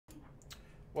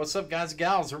What's up, guys and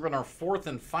gals? We're in our fourth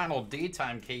and final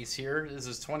daytime case here. This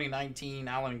is 2019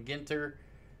 Allen Ginter,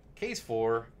 case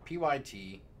 4,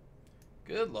 PYT.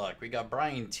 Good luck. We got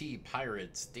Brian T,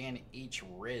 Pirates, Dan H,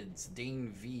 Reds, Dane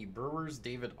V, Brewers,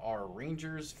 David R,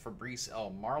 Rangers, Fabrice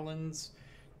L, Marlins,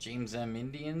 James M,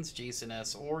 Indians, Jason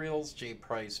S, Orioles, J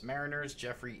Price, Mariners,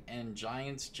 Jeffrey N,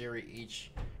 Giants, Jerry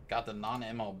H got the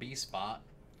non-MLB spot,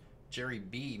 Jerry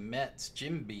B, Mets,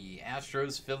 Jim B,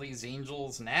 Astros, Phillies,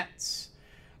 Angels, Nats,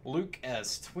 Luke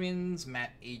S, Twins,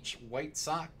 Matt H, White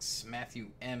Sox, Matthew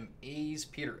M, A's,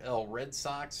 Peter L, Red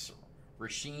Sox,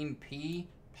 Rasheen P,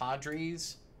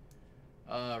 Padres.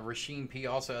 Rasheen P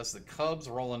also has the Cubs,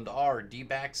 Roland R,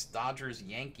 D-backs, Dodgers,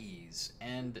 Yankees,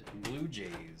 and Blue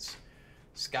Jays.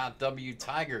 Scott W,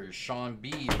 Tigers, Sean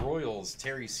B, Royals,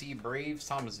 Terry C, Braves,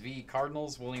 Thomas V,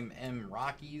 Cardinals, William M,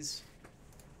 Rockies.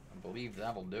 I believe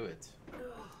that'll do it. Oh,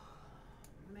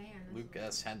 man. Luke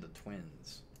S had the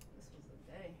Twins. This was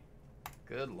the day.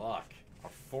 Good luck. Our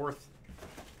fourth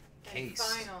case.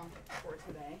 And final for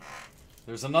today.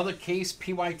 There's another case,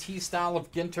 PYT style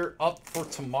of Ginter, up for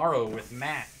tomorrow with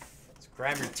Matt. Let's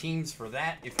grab your teams for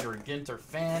that if you're a Ginter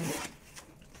fan.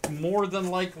 More than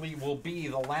likely will be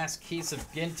the last case of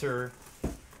Ginter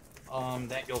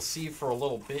that you'll see for a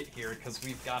little bit here, because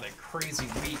we've got a crazy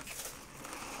week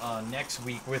next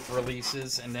week with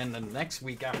releases, and then the next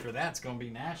week after that's going to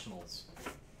be Nationals.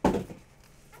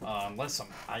 Unless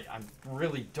I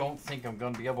really don't think I'm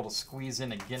going to be able to squeeze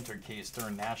in a Ginter case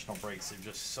during national breaks. They're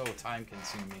just so time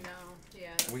consuming. No,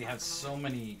 yeah. We have so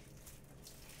many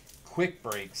quick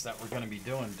breaks that we're going to be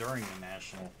doing during the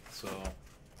national. So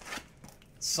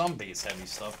some base heavy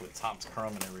stuff with Topps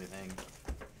Chrome and everything.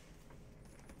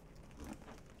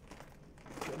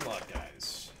 Good luck,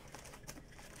 guys.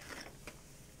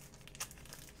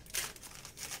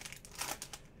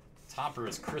 Topper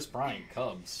is Chris Bryant,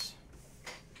 Cubs.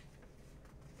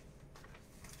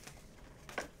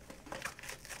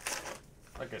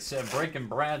 Like I said, Breaking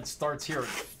Brad starts here at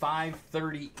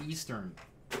 5:30 Eastern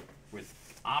with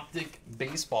Optic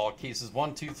Baseball cases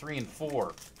 1, 2, 3, and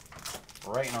 4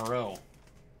 right in a row.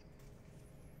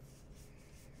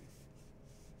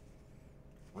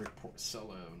 Rick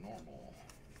Porcello, normal.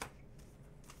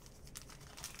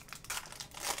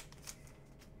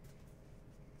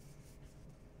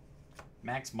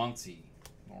 Max Muncy,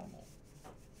 normal.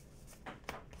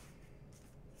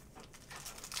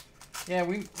 Yeah,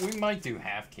 we might do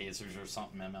half cases or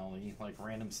something, MLE, like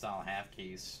random style half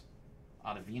case.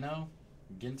 Ottavino,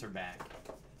 Ginter back.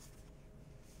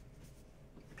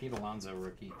 Pete Alonso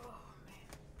rookie. Oh, man.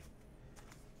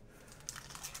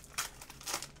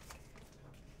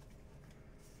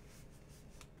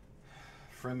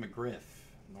 Fred McGriff,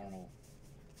 normal.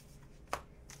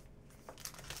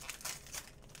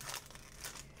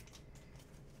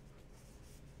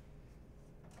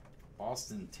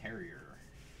 Boston Terrier.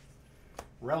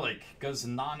 Relic goes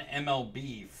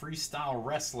non-MLB. Freestyle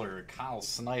wrestler Kyle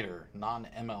Snyder,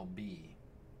 non-MLB.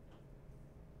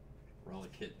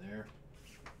 Relic hit there.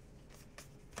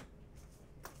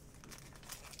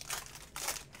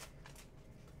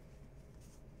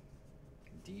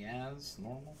 Diaz,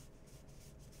 normal.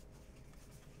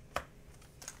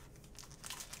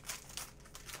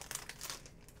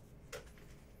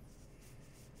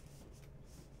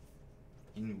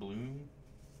 In Bloom.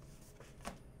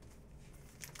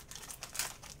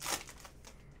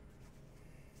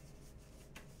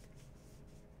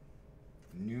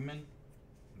 Newman,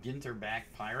 Ginter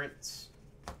back, Pirates.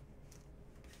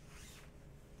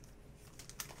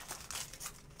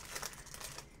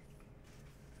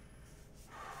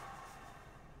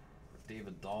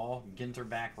 David Dahl, Ginter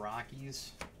back,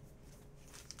 Rockies.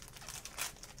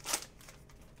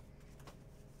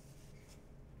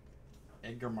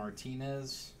 Edgar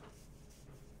Martinez.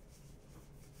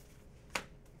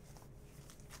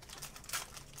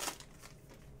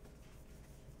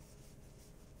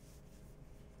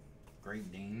 Great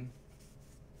Dane.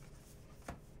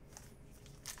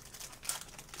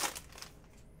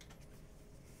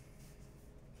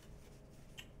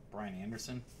 Brian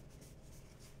Anderson.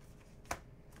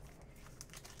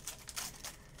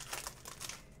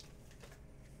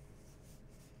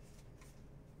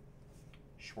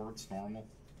 Schwartz, normal.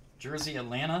 Jersey,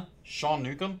 Atlanta, Sean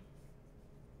Newcomb.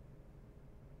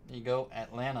 There you go,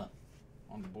 Atlanta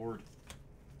on the board.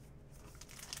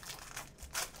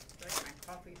 Drank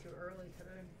my coffee too early today.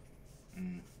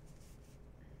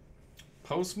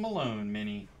 Post Malone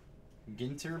mini.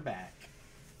 Ginter back.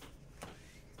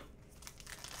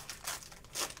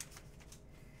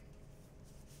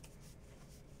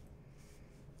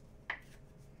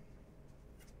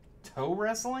 Toe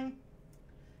wrestling?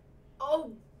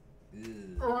 Oh!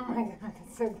 Ew. Oh my god, that's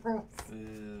So gross.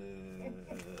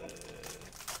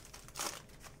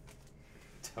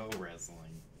 Toe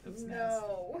wrestling. That's nasty.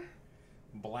 No.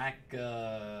 Black,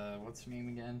 what's her name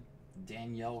again?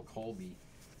 Danielle Colby.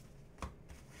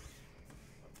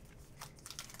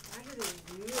 Why do they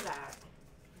do that?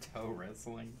 Toe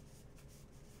wrestling.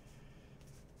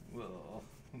 Ugh,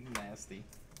 nasty.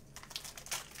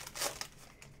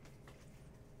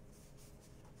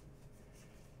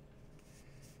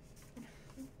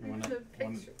 You want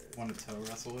to toe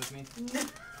wrestle with me?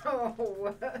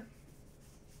 No.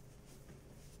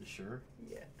 You sure?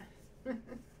 Yeah.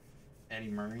 Eddie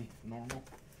Murray, normal?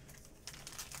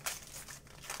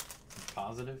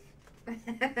 Positive?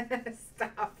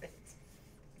 Stop it.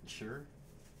 Sure?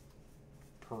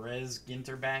 Perez,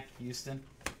 Ginter back, Houston.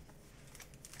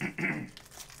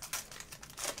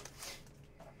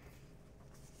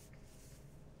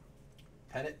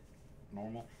 Pettit,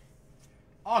 normal.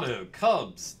 Auto,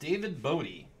 Cubs, David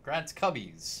Bodie. Congrats,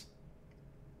 Cubbies.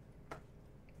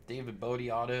 David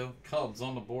Bodie auto. Cubs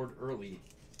on the board early.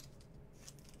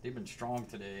 They've been strong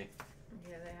today.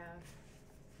 Yeah, they have.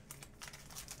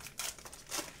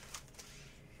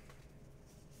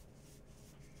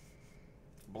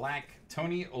 Black,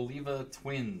 Tony Oliva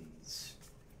Twins.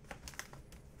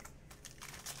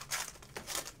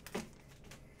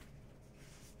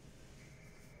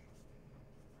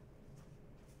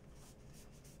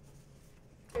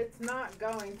 It's not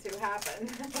going to happen.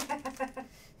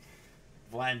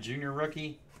 Vlad Jr.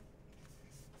 rookie.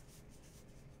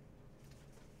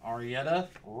 Arrieta,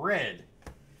 red.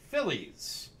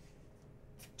 Phillies.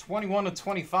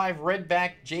 21/25, red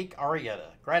back, Jake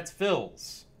Arrieta. Congrats,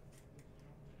 Phils.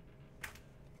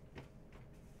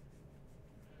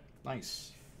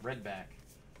 Nice. Red back.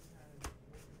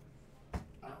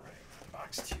 All right.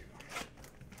 Box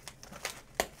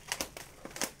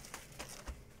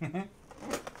 2.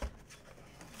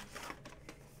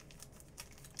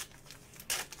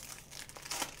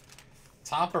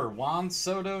 Topper, Juan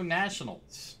Soto,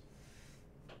 Nationals.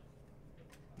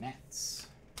 Nats.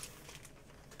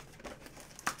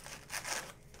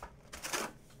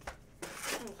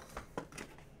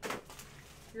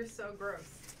 You're so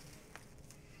gross.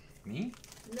 Me?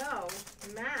 No,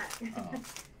 Matt. Oh.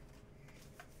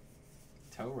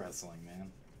 Toe wrestling,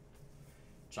 man.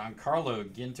 Giancarlo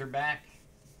Ginter back.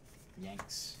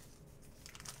 Yanks.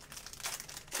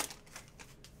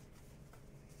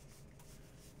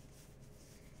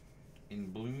 In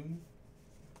bloom.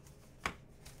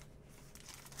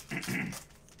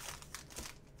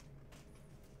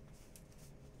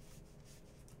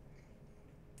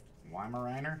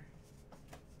 Weimaraner.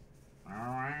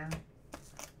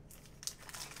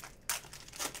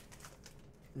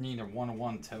 Need a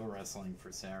 1-on-1 toe wrestling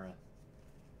for Sarah.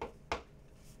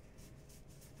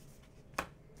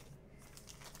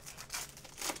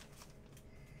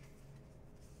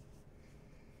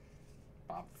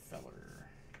 Bob Feller.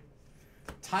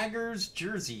 Tigers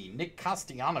jersey, Nick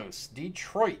Castellanos,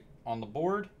 Detroit on the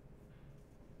board.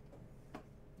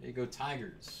 There you go,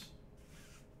 Tigers.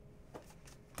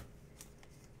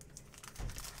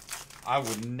 I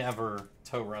would never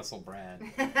toe wrestle Brad.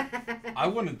 I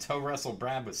wouldn't toe wrestle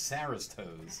Brad with Sarah's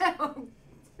toes.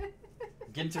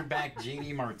 Ginter back,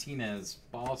 JD Martinez,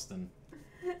 Boston.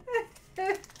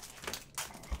 Ugh.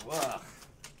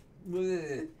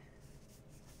 Ugh.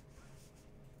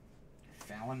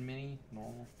 Fallon mini,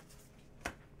 normal.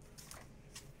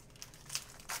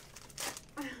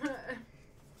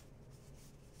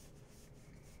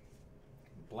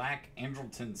 Black,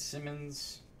 Andrelton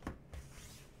Simmons.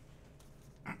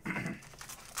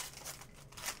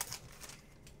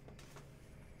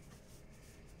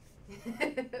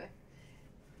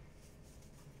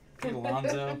 Pete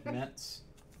Alonso, Mets.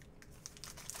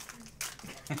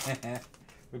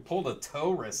 We pulled a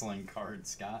toe wrestling card,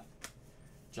 Scott.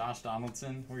 Josh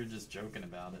Donaldson. We were just joking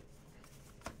about it.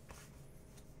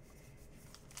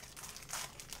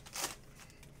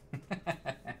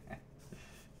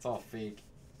 It's all fake.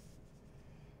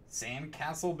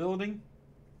 Sandcastle building?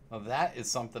 Well, that is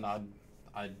something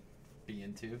I'd be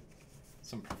into.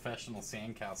 Some professional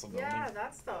sandcastle building. Yeah,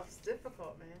 that stuff's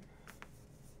difficult, man.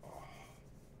 Oh.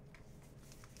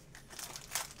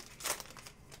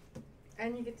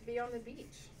 And you get to be on the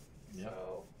beach. Yep.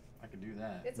 So I could do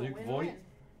that. it's Luke a Voigt. win-win.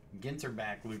 Ginter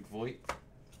back, Luke Voigt.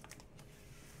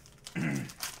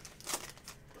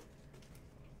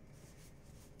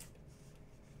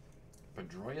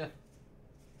 Pedroia.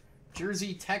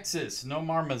 Jersey, Texas.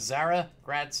 Nomar Mazara.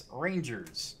 Gratz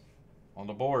Rangers. On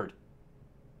the board.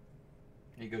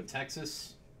 There you go,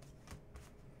 Texas.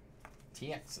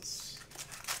 Texas.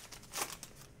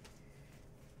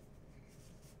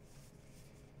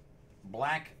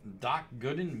 Black Doc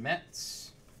Gooden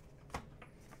Mets.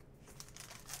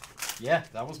 Yeah,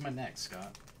 that was my neck,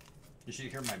 Scott. You should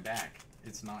hear my back.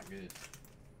 It's not good.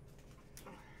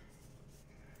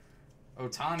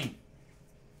 Otani.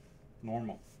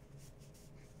 Normal.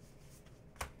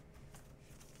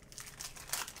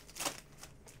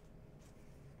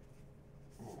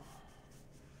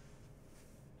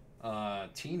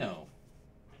 Tino.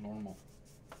 Normal.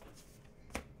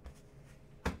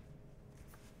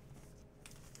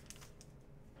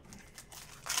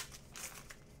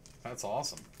 That's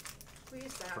awesome. We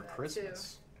used to have For that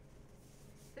Christmas. too.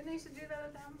 Didn't they used to do that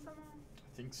at the home somehow?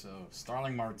 I think so.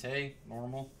 Starling Marte,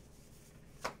 normal.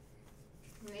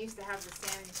 And they used to have the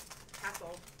sand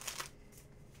castle.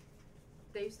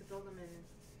 They used to build them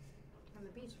on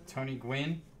the beach. Tony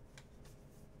Gwynn.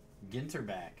 Ginter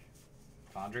back.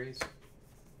 Padres.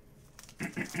 I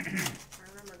remember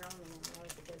going to them when I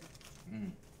was a kid.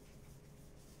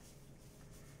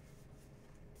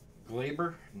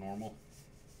 Glaber, normal.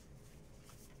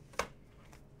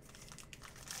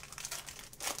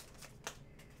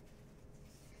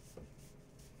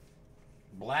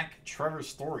 Black Trevor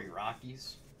Story,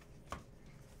 Rockies.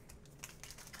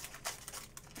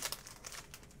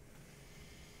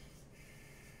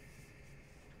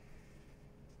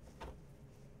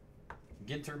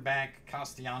 Ginter back,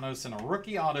 Castellanos, and a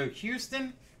rookie auto,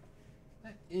 Houston.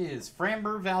 That is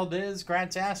Framber Valdez,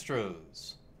 Gratz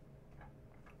Astros.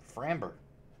 Framber.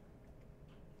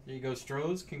 There you go,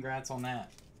 Stros. Congrats on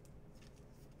that.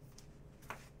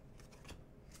 I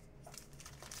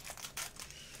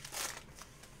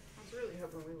was really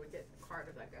hoping we would get a card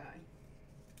of that guy.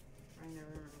 I never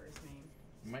remember his name.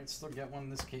 You might still get one in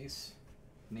this case.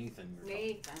 Nathan.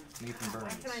 Nathan Burns. Why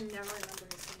can I never remember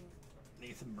his name?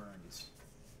 Nathan Burns.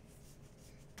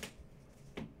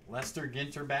 Lester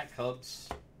Ginter back, Cubs.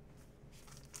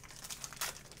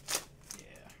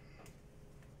 Yeah.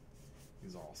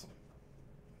 He's awesome.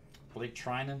 Blake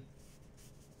Trinan.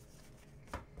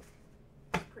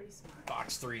 Pretty smart.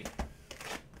 Box 3. I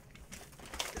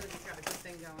feel like he's got a good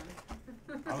thing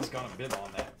going. I was gonna bid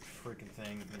on that freaking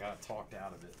thing and got talked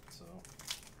out of it, so.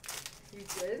 You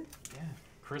did? Yeah.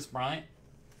 Chris Bryant,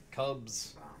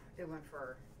 Cubs. Wow, it went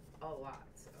for a lot,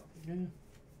 so. Yeah.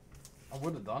 I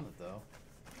would have done it though.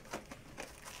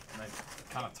 And I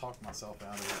kind of talked myself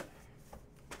out of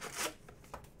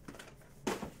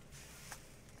it.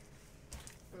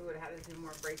 We would have had to do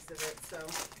more breaks of it, so.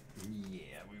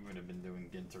 Yeah, we would have been doing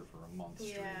Ginter for a month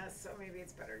straight. Yeah, so maybe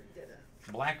it's better you didn't.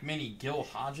 Black Mini Gil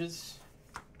Hodges.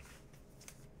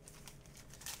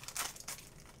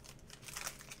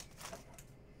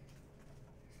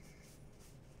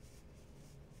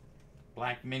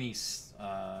 Black Mini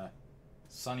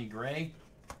Sonny Gray.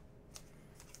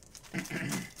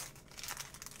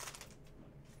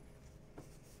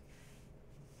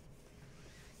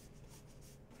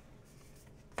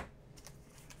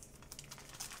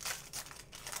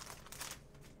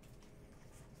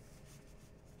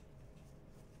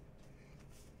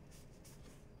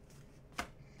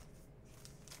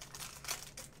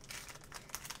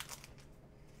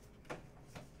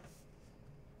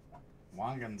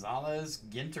 Juan Gonzalez,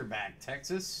 Ginterback,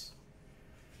 Texas.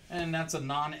 And that's a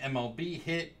non-MLB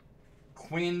hit.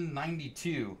 Quinn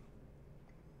 92.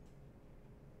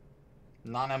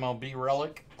 Non-MLB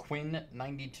relic, Quinn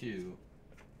 92.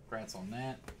 Congrats on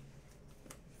that.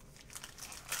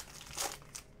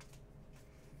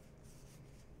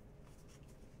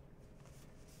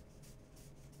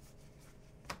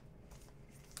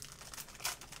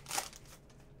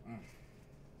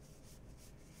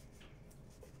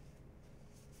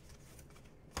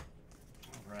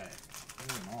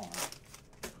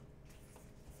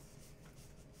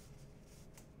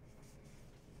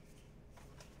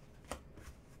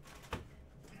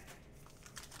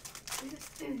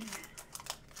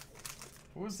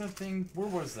 What was that thing? Where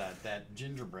was that? That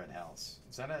gingerbread house?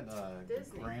 Was that at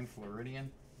Disney. Grand Floridian?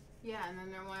 Yeah, and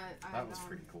then there was That was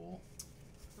pretty cool.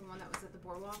 the one that was at the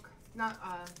boardwalk, not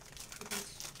the beach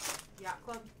yacht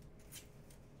club.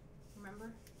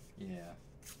 Remember? Yeah.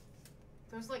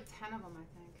 There's like 10 of them, I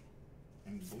think.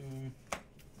 And Bloom.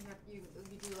 You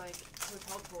do like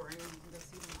hotel tour and you can go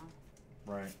see them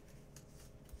all. Right.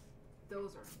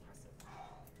 Those are impressive.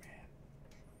 Oh, man.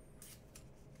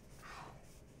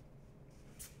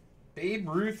 Babe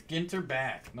Ruth Ginter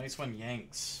back. Nice one,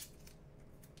 Yanks.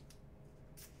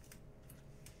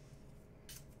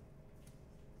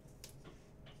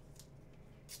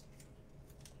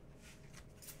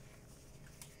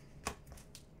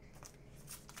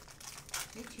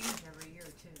 They change every year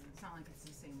too. It's not like it's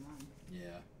the same one.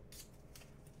 Yeah.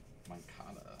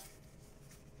 Mancada.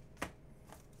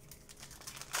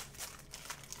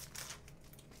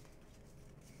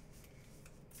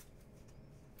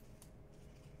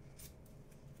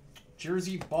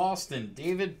 Jersey, Boston,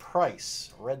 David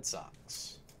Price, Red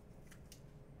Sox.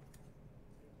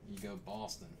 You go,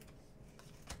 Boston.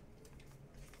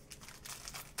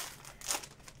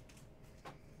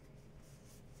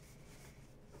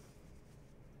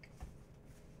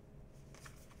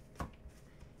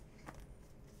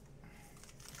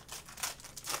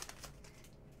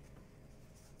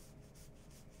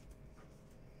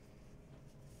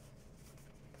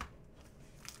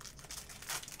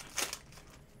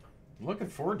 I'm looking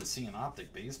forward to seeing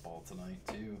Optic Baseball tonight,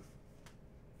 too.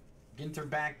 Ginter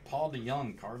back, Paul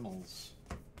DeYoung, Cardinals.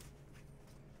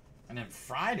 And then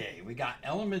Friday, we got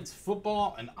Elements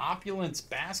Football and Opulence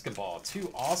Basketball.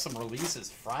 2 awesome releases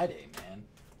Friday, man.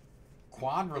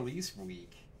 Quad release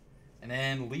week. And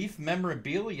then Leaf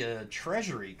Memorabilia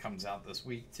Treasury comes out this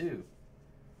week, too.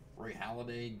 Roy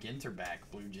Halladay, Ginter back,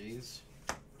 Blue Jays.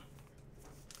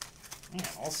 Man,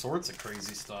 all sorts of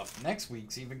crazy stuff. Next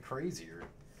week's even crazier.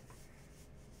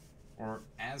 Or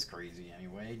as crazy,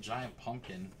 anyway. Giant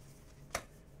Pumpkin.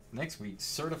 Next week,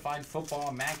 Certified Football,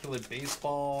 Immaculate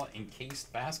Baseball,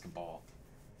 Encased Basketball.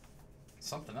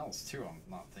 Something else, too, I'm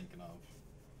not thinking of.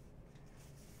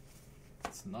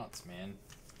 It's nuts, man.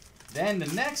 Then the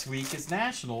next week is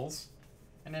Nationals,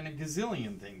 and then a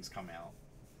gazillion things come out.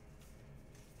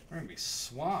 We're going to be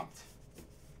swamped.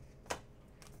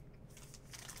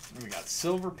 And we got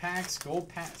silver packs, gold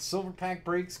pack, silver pack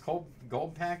breaks,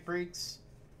 gold pack breaks.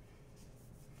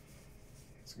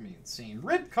 It's going to be insane.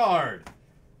 Rip card.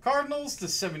 Cardinals to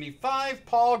 75,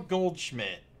 Paul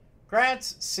Goldschmidt.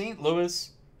 Grats, St.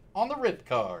 Louis on the rip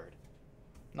card.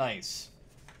 Nice.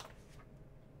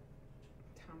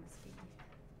 Thomas B.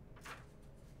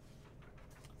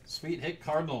 Sweet hit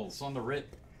Cardinals on the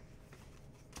rip.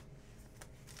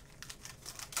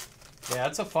 Yeah,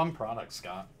 it's a fun product,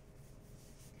 Scott.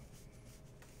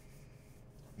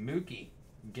 Mookie,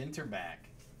 Ginter back.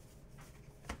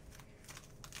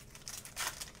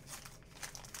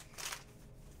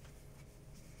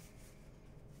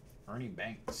 Ernie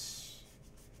Banks.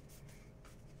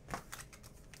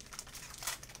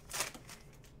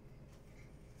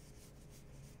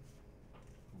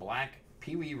 Black,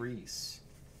 Pee Wee Reese.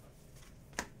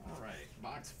 All right,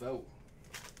 box vote.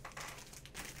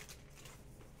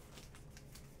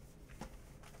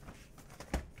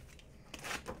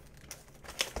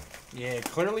 Yeah,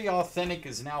 Clearly Authentic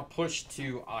is now pushed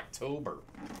to October.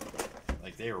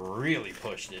 Like, they really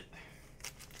pushed it.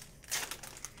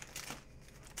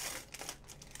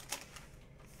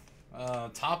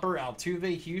 Topper,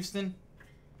 Altuve, Houston.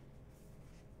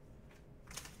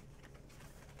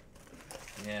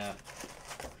 Yeah.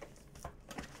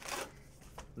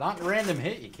 Not random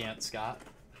hit, you can't, Scott.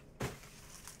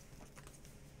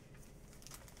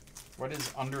 What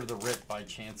is under the rip by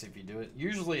chance if you do it?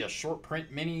 Usually a short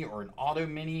print mini or an auto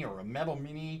mini or a metal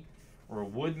mini or a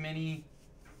wood mini.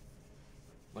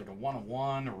 Like a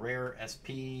 1-of-1, a rare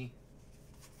SP.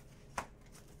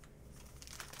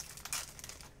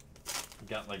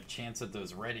 Got like chance at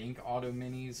those red ink auto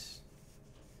minis.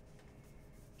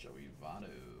 Joey Votto.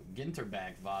 Ginter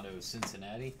back Votto,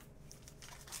 Cincinnati.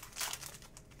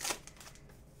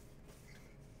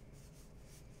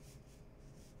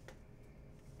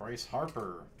 Bryce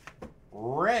Harper.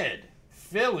 Red.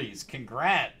 Phillies.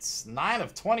 Congrats.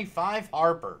 9/25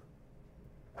 Harper.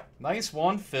 Nice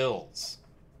one, Phils.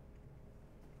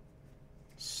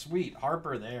 Sweet.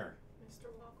 Harper there.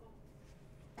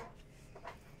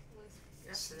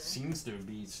 Seems to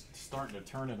be starting to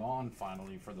turn it on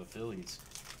finally for the Phillies.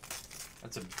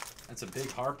 That's a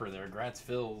big Harper there. Grats,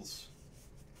 Phils.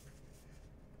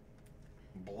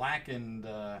 Black and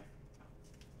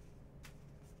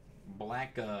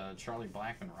Charlie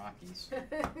Blackman Rockies.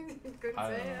 Couldn't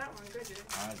say that one, could you?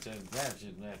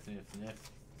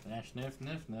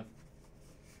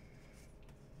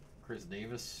 Chris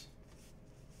Davis.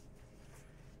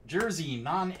 Jersey,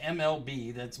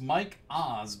 non-MLB, that's Mike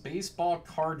Oz, baseball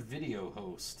card video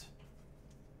host.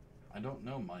 I don't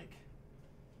know Mike.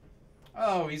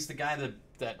 Oh, he's the guy that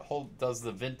does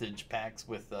the vintage packs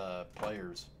with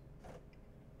players.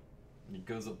 And he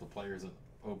goes up to players and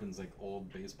opens like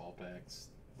old baseball packs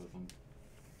with them.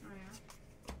 Oh,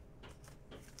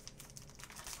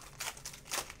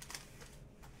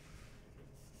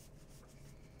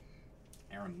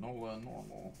 yeah. Aaron Nola,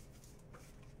 normal.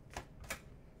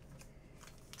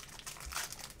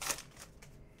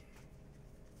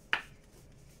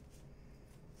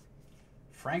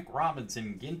 Frank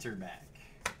Robinson, Ginter back.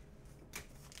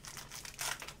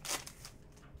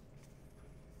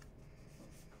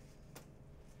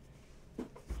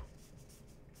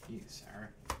 Jeez, Sarah.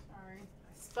 Sorry.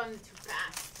 I spun too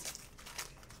fast.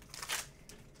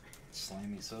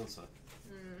 Slammy Sosa.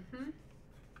 Mm-hmm.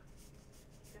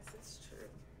 Guess it's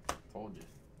true. Told you.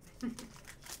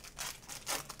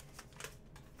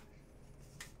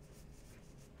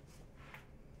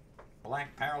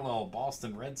 Black Parallel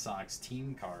Boston Red Sox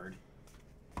team card.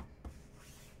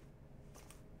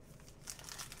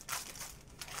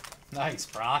 Nice,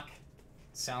 Brock.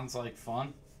 Sounds like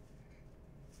fun.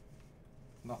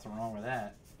 Nothing wrong with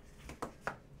that.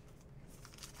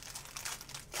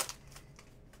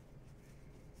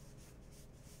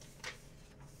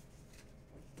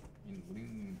 In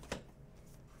green.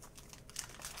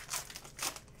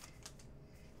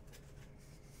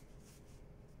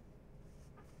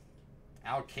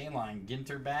 Al Kaline,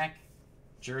 Ginter back.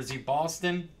 Jersey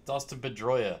Boston, Dustin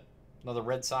Pedroia. Another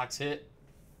Red Sox hit.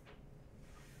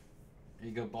 There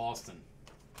you go, Boston.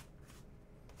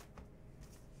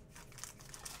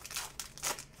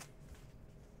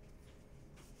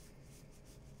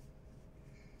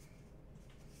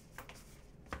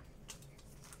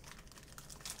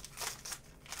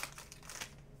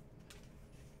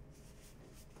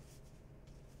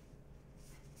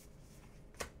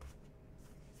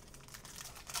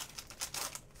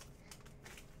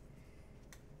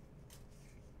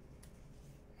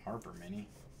 Harper mini.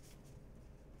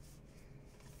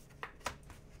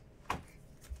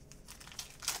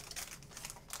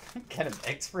 Kind of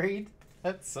X-rayed?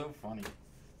 That's so funny.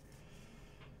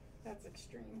 That's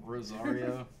extreme.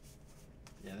 Rosario.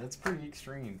 Yeah, that's pretty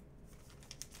extreme.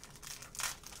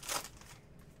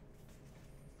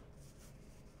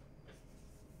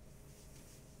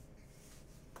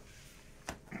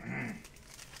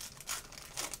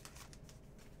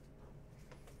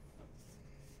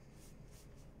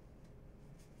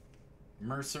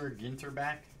 Mercer, Ginter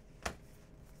back. Yeah,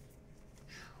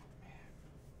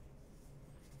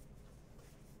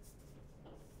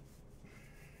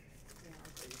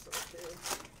 I'm pretty sure too.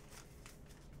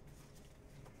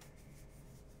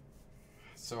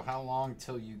 So how long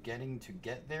till you getting to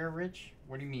get there, Rich?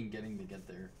 What do you mean getting to get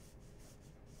there?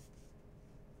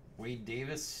 Wade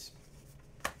Davis.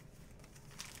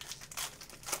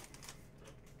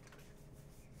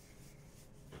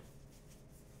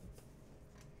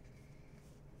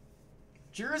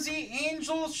 Jersey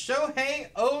Angels,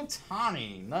 Shohei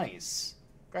Ohtani. Nice.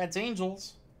 Congrats,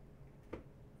 Angels.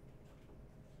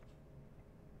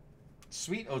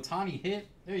 Sweet Ohtani hit.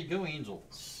 There you go,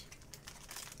 Angels.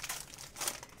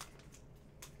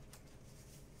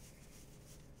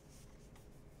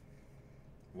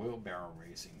 Wheelbarrow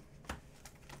racing.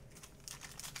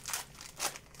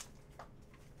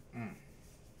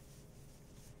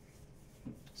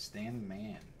 Stan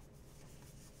Mann.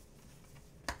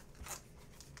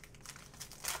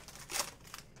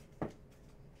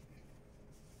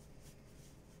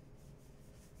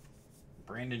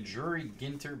 Brandon Drury,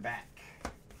 Ginter back.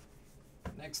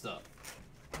 Next up.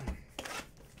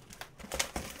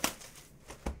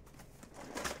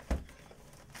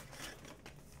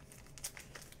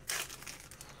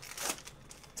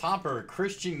 Topper,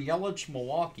 Christian Yelich,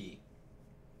 Milwaukee.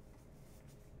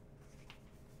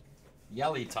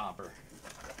 Yelly Topper.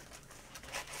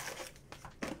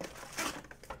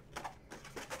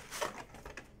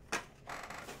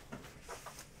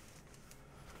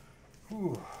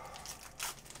 Whew.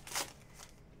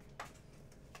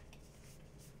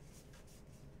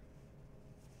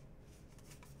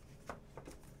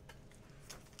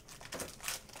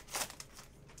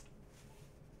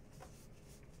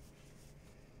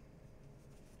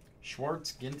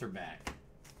 Schwartz, Ginter back.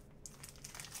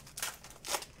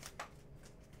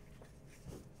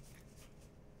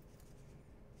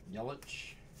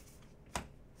 Yelich.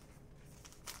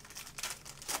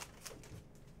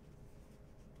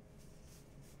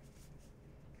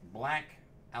 Black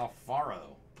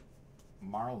Alfaro,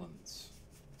 Marlins.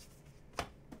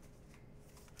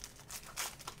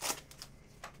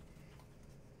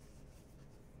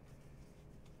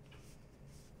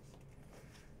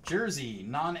 Jersey,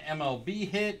 non-MLB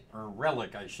hit, or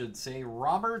relic, I should say,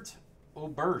 Robert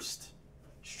Oberst.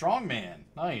 Strongman,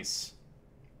 nice.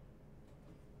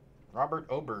 Robert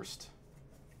Oberst.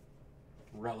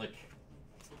 Relic.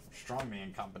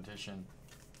 Strongman competition.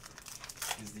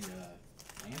 Is the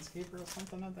landscaper or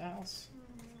something at the house?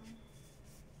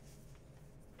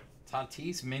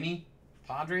 Tatis, mini.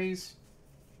 Padres.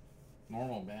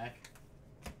 Normal back.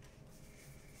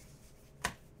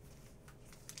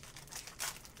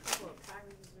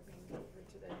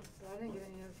 I didn't get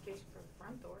any notification for the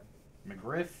front door.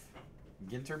 McGriff,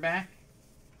 Ginter back.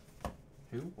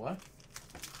 Who? What?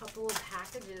 A couple of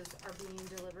packages are being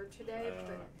delivered today, but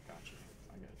Gotcha.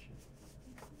 I got you.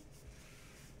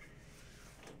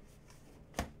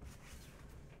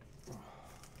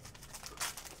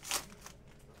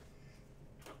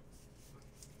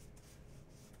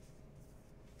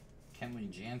 Stanley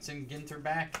Jansen Ginter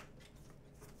back.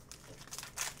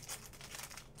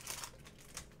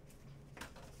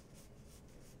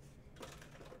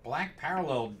 Black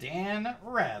Parallel, Dan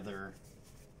Rather.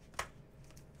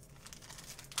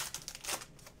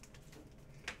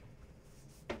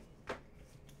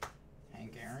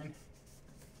 Hank Aaron.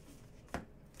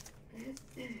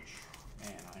 Man,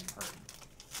 I'm hurting.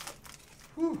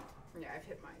 Whew. Yeah, I've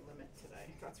hit my limit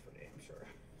today. That's for damn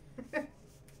sure.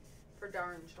 For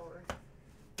darn sure.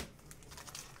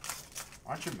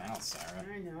 Watch your mouth, Sarah.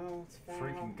 I know, it's foul.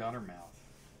 Freaking gutter mouth.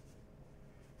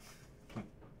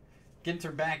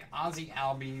 Ginter back, Ozzy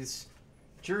Albies.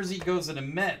 Jersey goes to the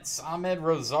Mets. Ahmed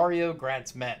Rosario,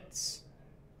 Gratz Mets.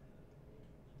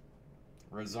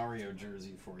 Rosario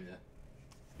jersey for you.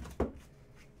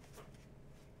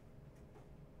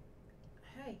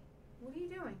 Hey, what are you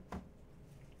doing?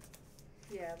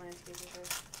 Yeah, landscape is there.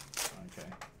 Okay.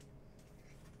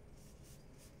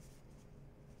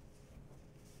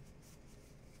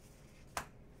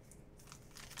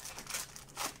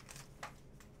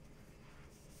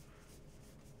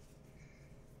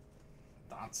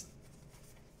 Dotson.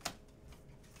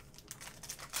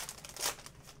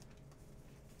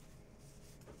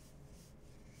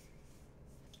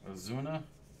 Ozuna,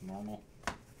 normal.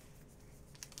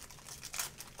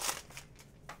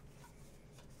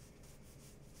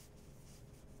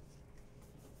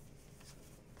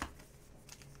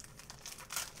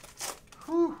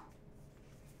 Whew.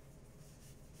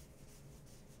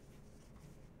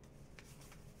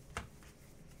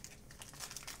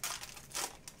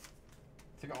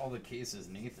 Think of all the cases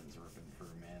Nathan's ripping through,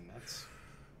 man. That's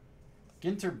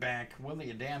Ginter back,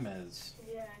 Willie Adamez.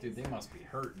 Yeah. Dude, they must be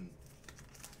hurting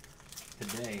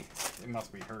today. They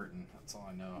must be hurting. That's all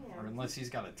I know. Yeah. Or unless he's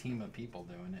got a team of people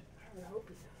doing it. I would hope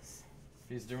he does. If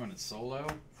he's doing it solo,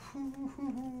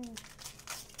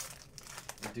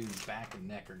 the dude's back and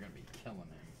neck are gonna be killing him.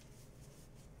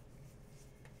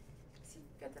 Does he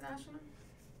get the national?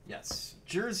 Yes.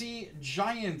 Jersey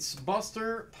Giants,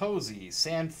 Buster Posey.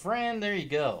 San Fran, there you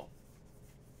go.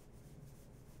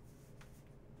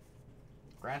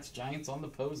 Congrats, Giants, on the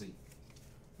Posey.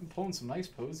 I'm pulling some nice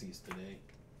Posies today.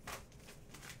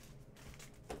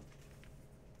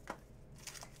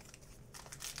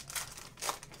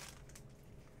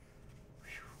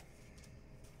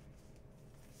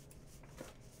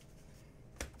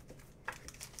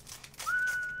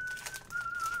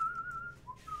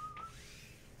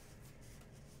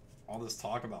 All this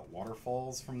talk about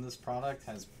waterfalls from this product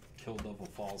has Kill Double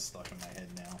Falls stuck in my head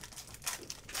now.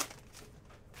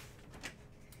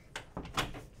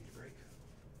 Break.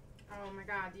 Oh my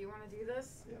god, do you want to do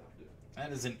this? Yeah, I'll do it.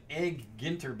 That is an egg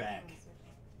Ginter back.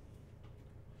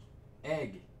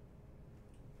 Egg.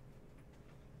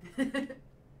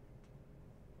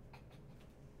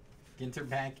 Ginter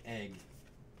back egg.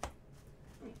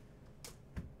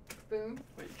 Boom.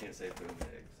 Wait, you can't say boom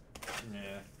eggs.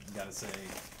 Yeah, you gotta say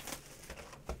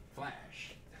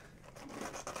flash.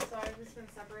 So I've just been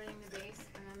separating the base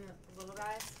and then the little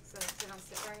guys so they don't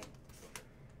sit right.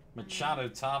 Machado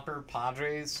Topper,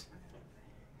 Padres,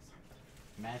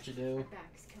 Machado. My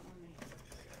back's killing me.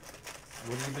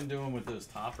 What have you been doing with those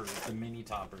toppers, the mini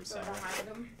toppers, So Sarah? behind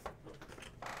them.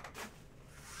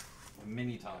 The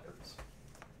mini toppers.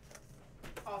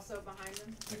 Also behind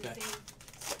them. In Okay. the same.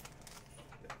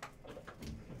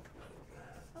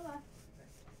 Hello.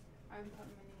 I'm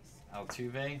putting minis.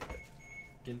 Altuve,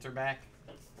 Ginter back.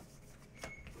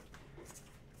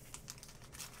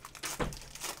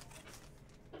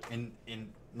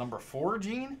 In number 4,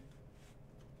 Gene?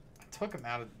 I took them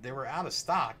out of, they were out of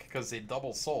stock because they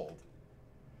double sold.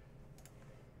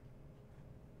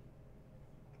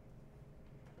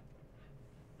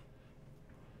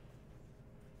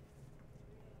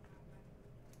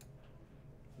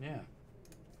 Yeah.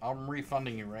 I'm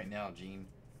refunding you right now, Gene.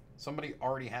 Somebody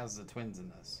already has the Twins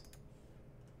in this.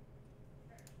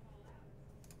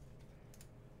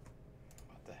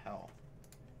 What the hell?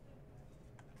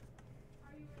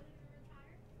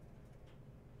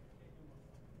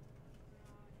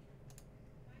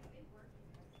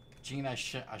 Gene, I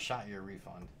shot you a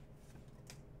refund.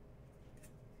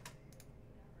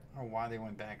 I don't know why they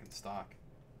went back in stock.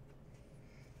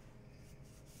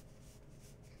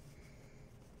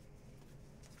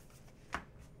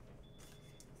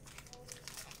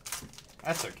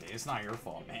 That's okay. It's not your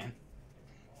fault, man.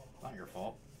 Not your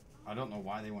fault. I don't know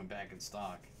why they went back in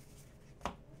stock.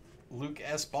 Luke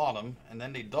S. bought them, and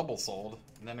then they double sold,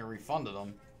 and then they refunded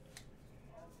them,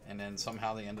 and then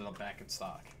somehow they ended up back in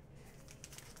stock.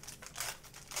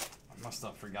 I must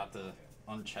have forgot to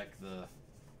uncheck the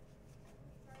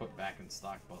put back in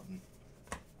stock button.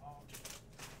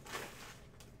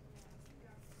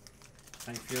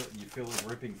 You feel like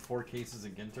ripping 4 cases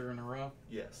of Ginter in a row?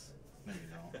 Yes. No, you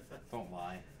don't. Don't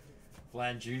lie.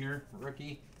 Vlad Jr.,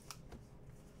 rookie.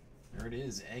 There it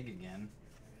is, egg again.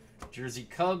 Jersey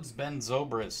Cubs, Ben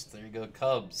Zobrist. There you go,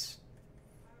 Cubs.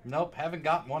 Nope, haven't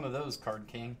got one of those, Card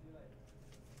King.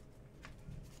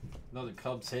 Another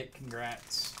Cubs hit,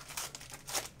 congrats.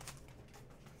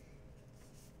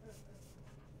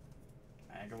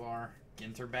 Aguilar,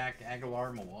 Ginter back,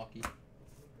 Aguilar, Milwaukee.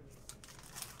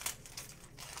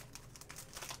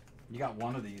 You got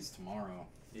one of these tomorrow.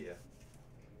 Yeah.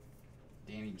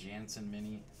 Danny Jansen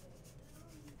mini.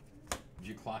 Did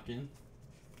you clock in?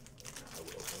 I will,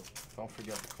 though. Don't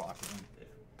forget to clock in. Yeah.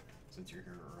 Since you're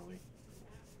here early.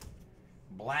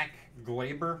 Black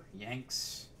Glaber,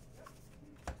 Yanks.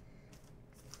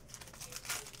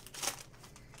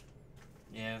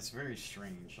 Yeah, it's very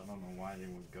strange. I don't know why they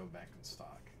would go back in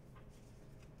stock.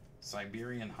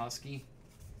 Siberian Husky.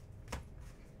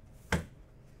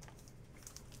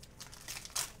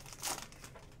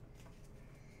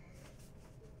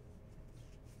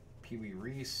 Pee Wee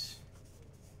Reese.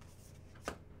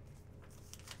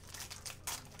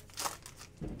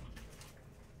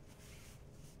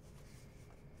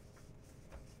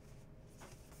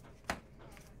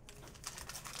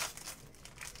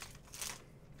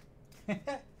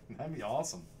 That'd be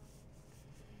awesome.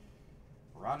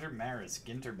 Roger Maris,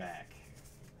 Ginter back.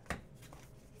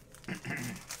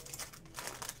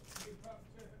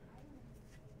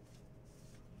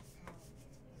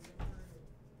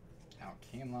 Out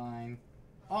Canline.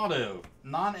 Auto.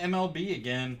 Non-MLB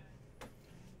again.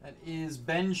 That is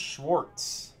Ben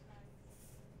Schwartz.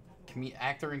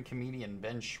 Actor and comedian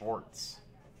Ben Schwartz.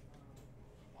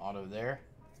 Auto there.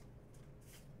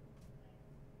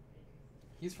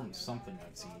 He's from something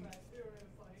I've seen.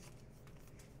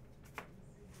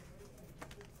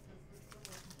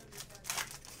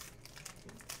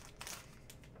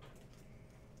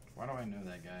 Why do I know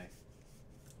that guy?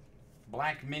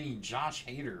 Black Mini, Josh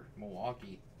Hader,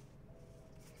 Milwaukee.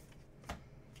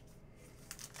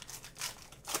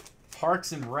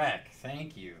 Parks and Rec,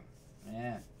 thank you.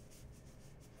 Yeah.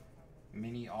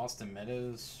 Mini Austin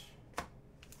Meadows.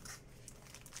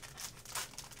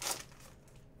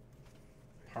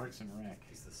 Parks and Rec.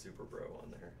 He's the super bro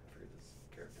on there. I forget his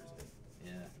character's name.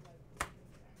 Yeah.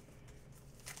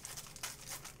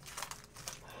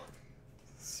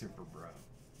 Super bro.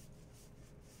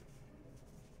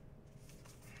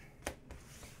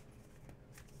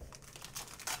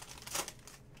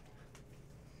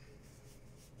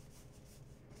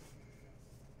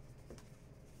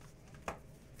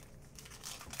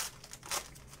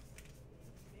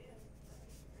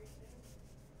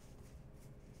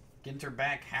 Ginter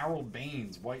back, Harold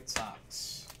Baines, White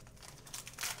Sox.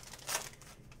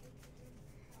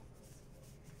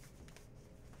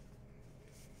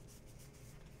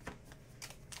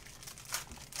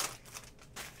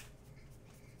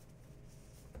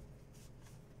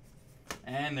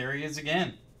 And there he is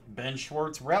again. Ben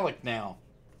Schwartz relic now.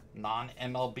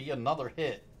 Non-MLB, another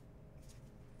hit.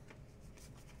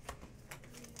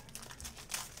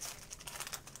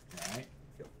 All right.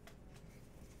 Yep.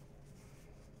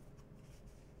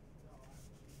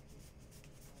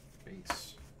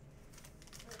 Base.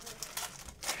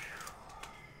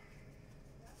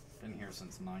 Been here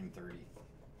since 9:30.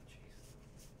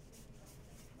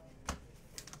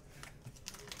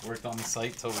 Worked on the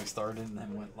site till we started and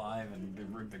then went live and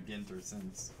been ripping Ginter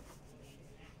since.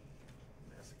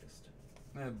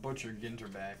 Masochist. Butcher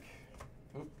Ginter back.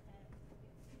 Oop.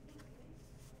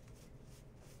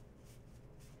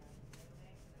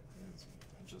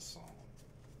 I just saw him.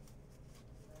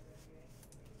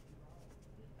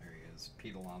 There he is.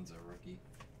 Pete Alonso, rookie.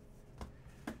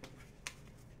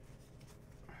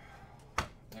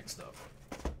 Next up.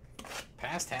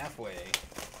 Past halfway.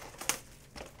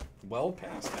 Well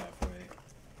past halfway.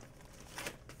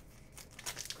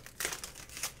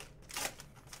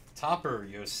 Topper,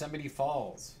 Yosemite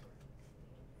Falls.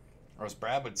 Or as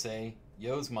Brad would say,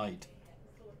 Yosemite.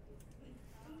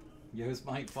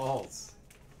 Yosemite Falls.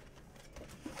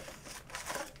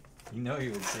 You know he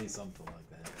would say something like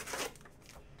that.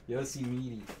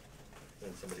 Yosemite.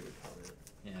 Then somebody would comment.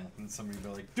 Yeah, and somebody would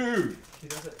be like, dude! He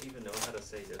doesn't even know how to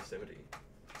say Yosemite.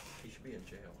 He should be in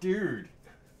jail. Dude!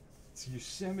 It's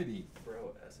Yosemite.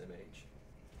 Bro, SMH.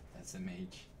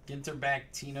 SMH. Ginter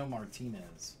back, Tino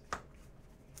Martinez.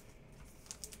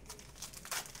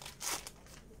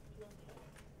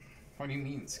 What do you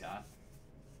mean, Scott?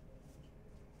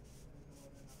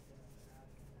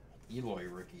 Eloy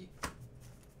rookie.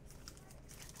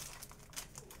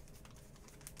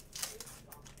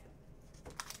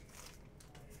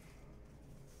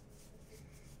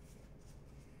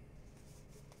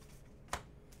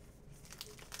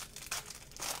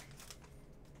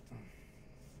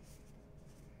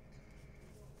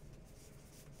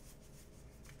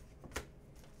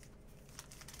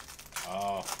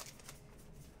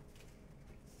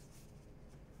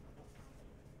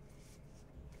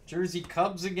 Jersey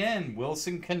Cubs again.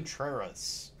 Wilson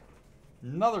Contreras.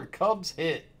 Another Cubs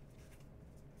hit.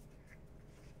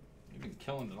 You've been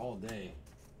killing it all day.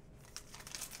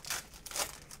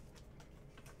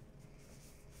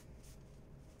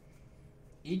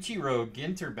 Ichiro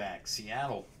Ginter back.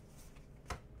 Seattle.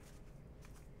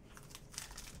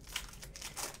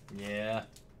 Yeah.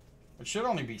 It should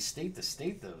only be state to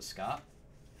state, though, Scott.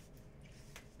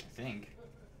 I think.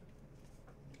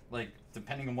 Like,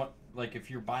 depending on what, like,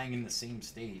 if you're buying in the same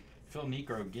state. Phil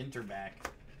Necro, Ginter back.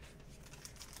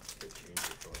 They changed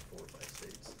it to like 4 or 5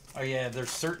 states. Oh, yeah, there's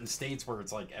certain states where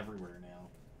it's, like, everywhere now.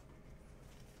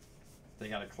 They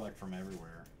gotta collect from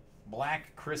everywhere.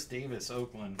 Black, Chris Davis,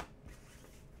 Oakland.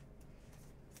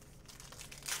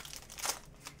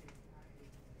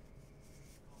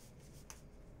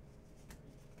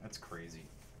 That's crazy.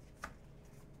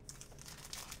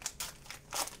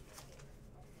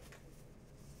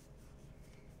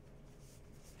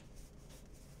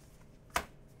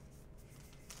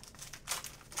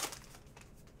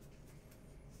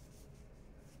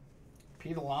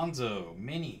 Pete Alonso,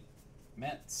 Mini,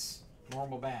 Mets,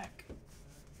 normal back.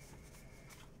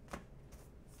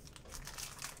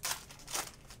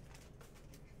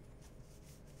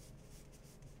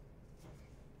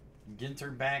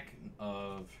 Ginter back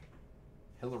of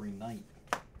Hillary Knight.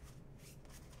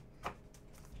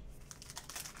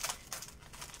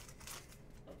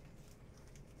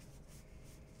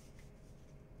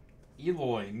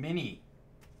 Eloy, Mini,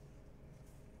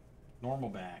 normal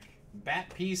back.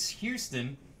 Bat piece,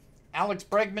 Houston, Alex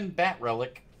Bregman, bat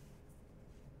relic.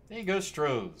 There you go,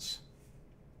 Strohs.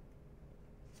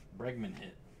 Bregman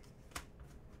hit.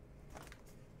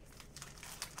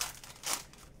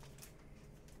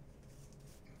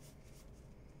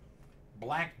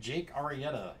 Black, Jake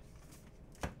Arrieta.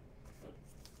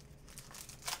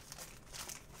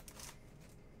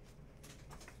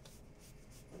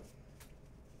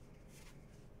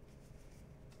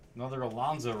 Another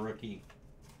Alonso rookie.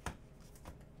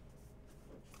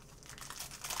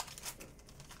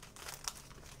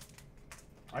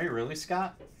 Are you really,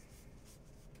 Scott?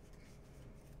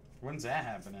 When's that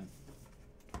happening?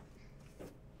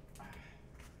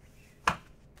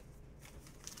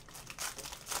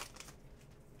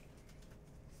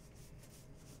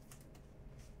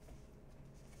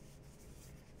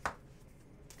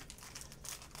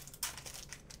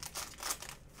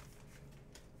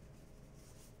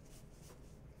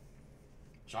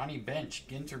 Johnny Bench,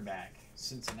 Ginter back,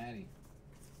 Cincinnati.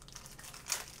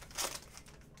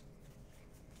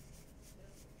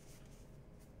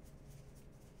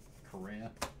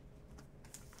 Correa.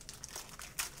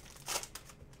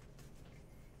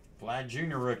 Vlad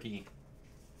Jr. rookie.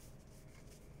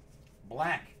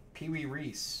 Black, Pee Wee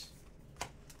Reese.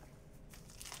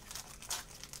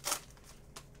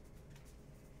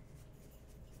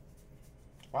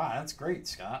 Wow, that's great,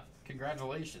 Scott.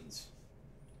 Congratulations.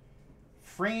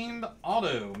 Framed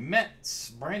auto, Mets,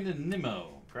 Brandon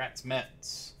Nimmo. Congrats,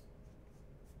 Mets.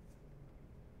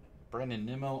 Brandon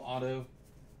Nimmo auto.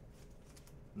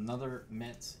 Another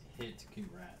Mets hit.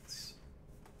 Congrats.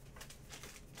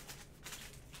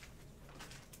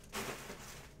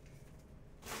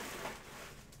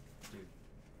 Dude,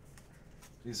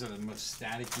 these are the most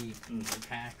staticky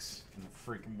packs in the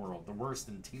freaking world. The worst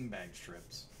in team bag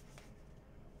strips.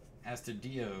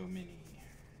 Astudillo mini.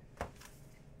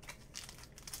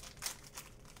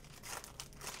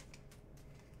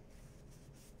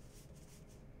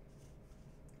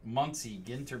 Muncy,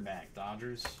 Ginter back,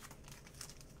 Dodgers.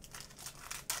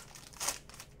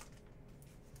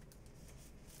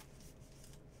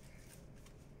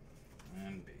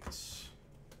 And base.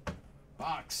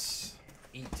 Box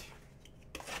 8. In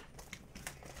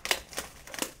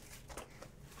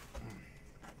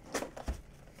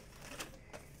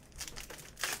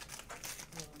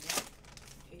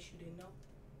case you didn't know,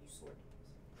 you sorted.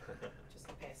 Just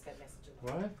to pass that message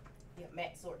along. What? Yeah,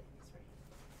 Matt sorted. That's right.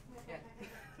 Yeah.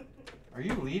 Are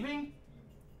you leaving?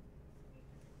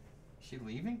 Is she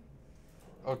leaving?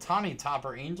 Otani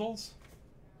Topper Angels?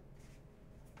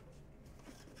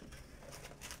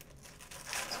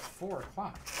 It's 4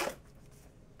 o'clock.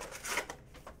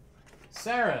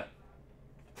 Sarah!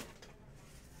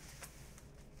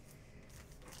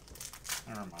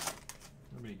 Never mind.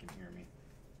 Nobody can hear me.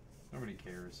 Nobody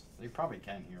cares. They probably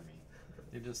can hear me.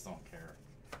 They just don't care.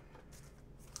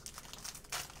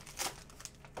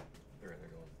 They're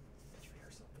going, did you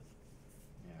hear something?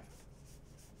 Yeah.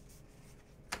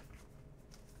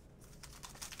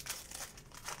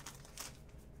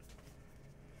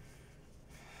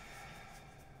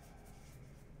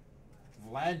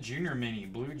 Vlad Jr. Mini,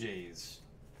 Blue Jays.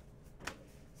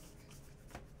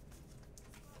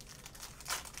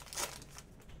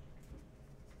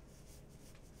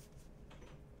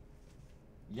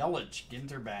 Yelich,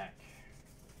 Ginter back.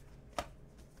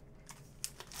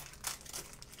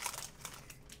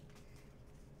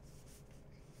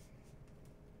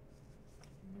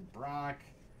 Brock.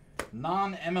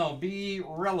 Non-MLB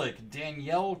relic,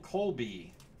 Danielle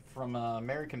Colby from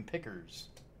American Pickers.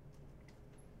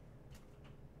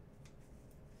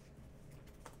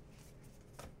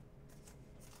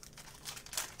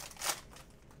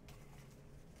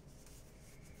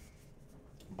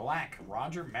 Black,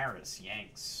 Roger Maris,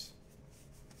 Yanks.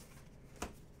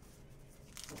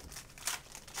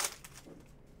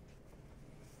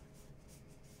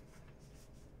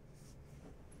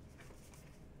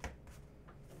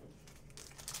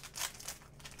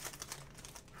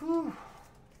 Whew.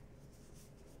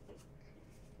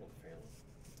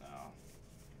 Oh.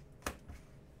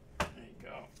 There you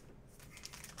go.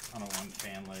 I don't want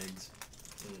fan legs.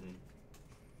 Mm-hmm.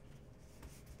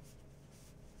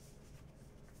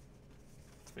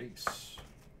 Base.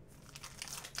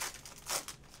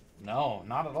 No,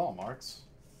 not at all, Marks.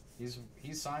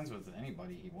 He signs with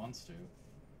anybody he wants to.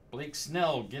 Blake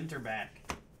Snell, Ginter back.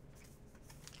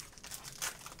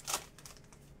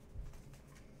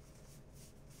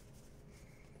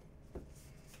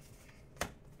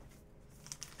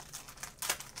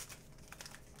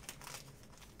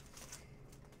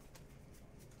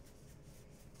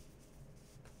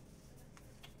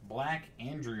 Black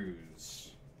Andrews.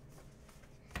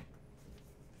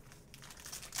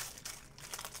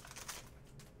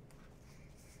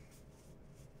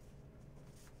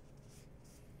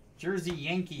 Jersey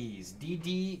Yankees,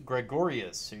 D.D.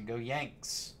 Gregorius. Here you go,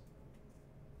 Yanks.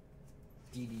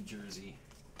 D.D. jersey.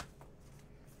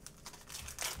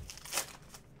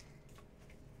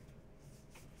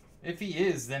 If he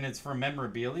is, then it's for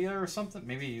memorabilia or something.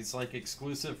 Maybe he's like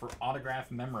exclusive for autographed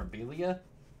memorabilia.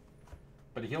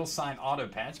 But he'll sign auto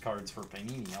patch cards for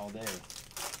Panini all day.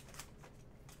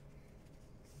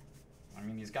 I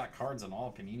mean, he's got cards on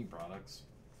all Panini products.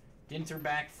 Ginter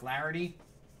back, Flaherty.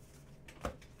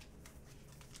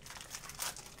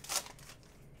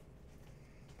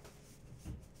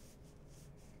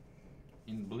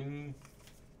 In bloom.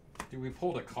 Dude, we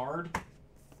pulled a card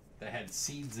that had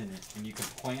seeds in it, and you could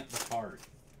plant the card.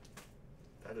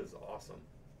 That is awesome.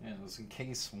 Yeah, it was in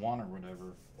case 1 or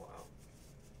whatever. Wow.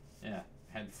 Yeah,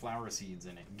 had flower seeds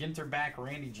in it. Ginter back,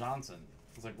 Randy Johnson.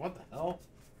 I was like, what the hell?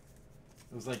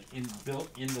 It was like built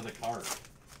into the card.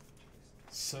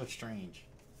 So strange.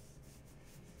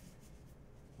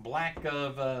 Black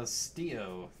of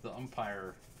Steo, the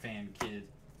umpire fan kid.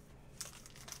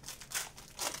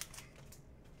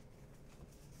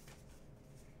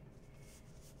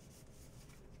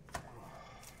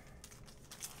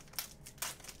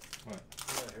 What?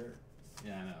 Yeah, here.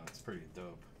 Yeah, I know. It's pretty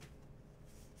dope.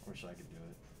 Wish I could do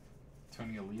it.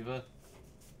 Tony Oliva.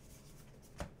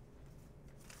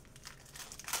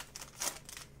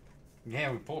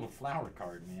 Yeah, we pulled a flower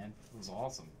card, man. It was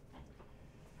awesome.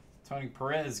 Tony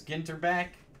Perez, Ginter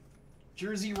back.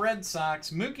 Jersey Red Sox,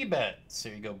 Mookie Betts.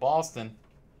 There you go, Boston.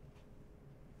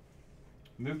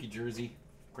 Mookie jersey.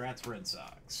 Congrats, Red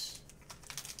Sox.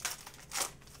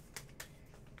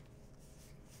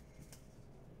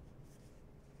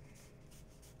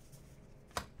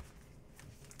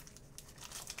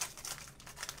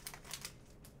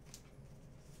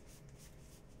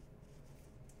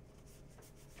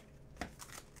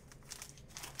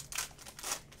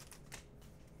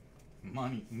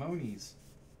 Monies.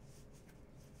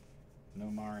 No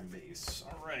Marin base.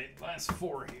 All right, last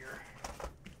 4 here.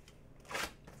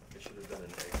 It should have done an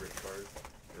egg grid card,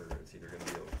 or it's either going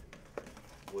to be a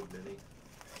wood mini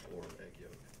or an egg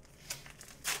yolk.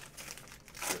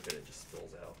 Rip it, it just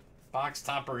spills out. Box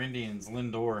topper Indians,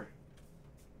 Lindor.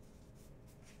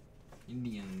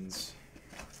 Indians.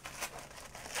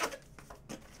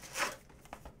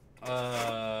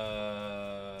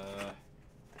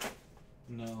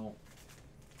 No.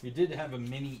 We did have a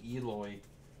mini Eloy.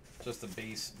 Just a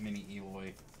base mini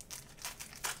Eloy.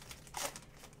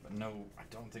 But no, I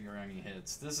don't think there are any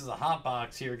hits. This is a hot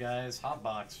box here, guys. Hot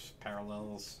box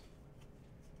parallels.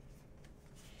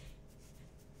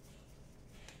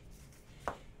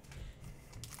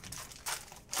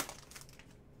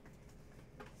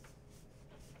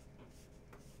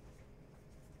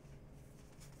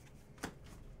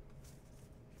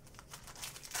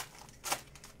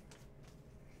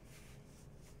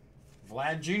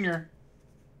 Vlad Jr.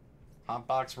 Hot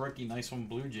box rookie. Nice one,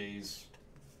 Blue Jays.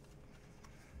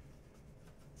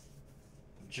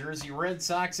 Jersey Red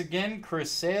Sox again.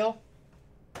 Chris Sale.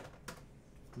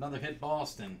 Another hit,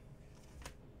 Boston.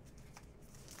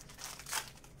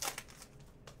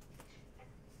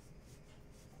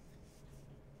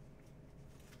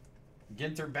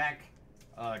 Ginter back.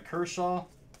 Kershaw.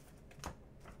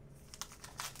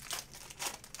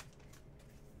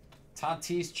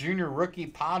 Tatis Jr. rookie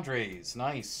Padres.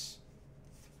 Nice.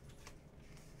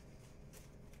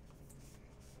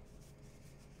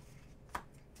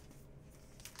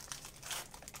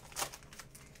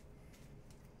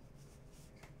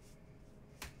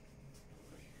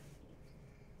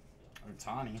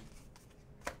 Otani.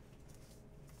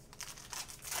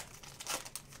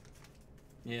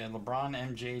 Yeah, LeBron,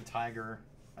 MJ, Tiger.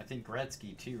 I think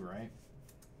Gretzky too, right?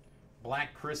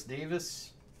 Black Chris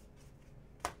Davis.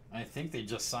 I think they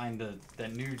just signed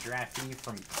that new draftee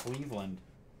from Cleveland.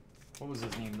 What was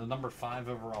his name? The number 5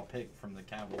 overall pick from the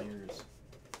Cavaliers.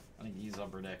 I think he's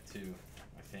upper deck too,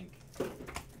 I think.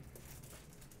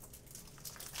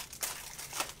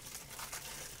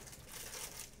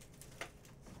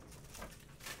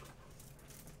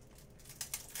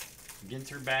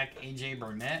 Ginter back, AJ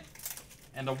Burnett.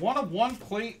 And a 1/1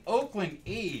 plate Oakland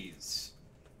A's.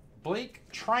 Blake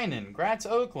Trinan. Grats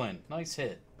Oakland. Nice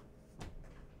hit.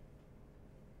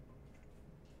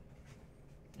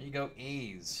 There you go,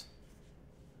 A's.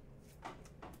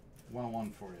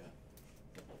 1/1 for you.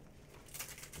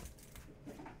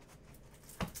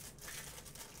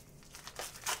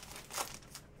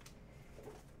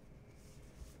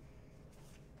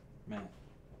 Man.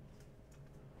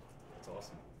 That's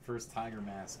awesome. First Tiger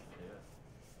mask. Yeah.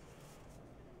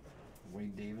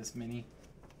 Wade Davis mini.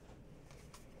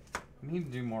 We need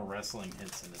to do more wrestling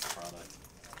hits in this product.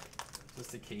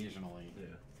 Just occasionally. Yeah.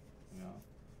 You know?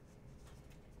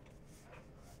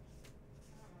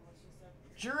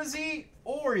 Jersey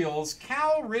Orioles,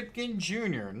 Cal Ripken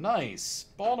Jr. Nice.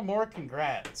 Baltimore,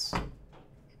 congrats.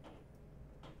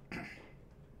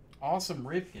 Awesome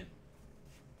Ripken.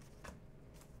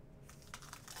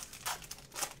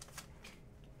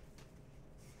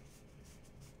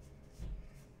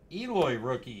 Eloy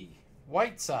rookie,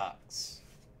 White Sox.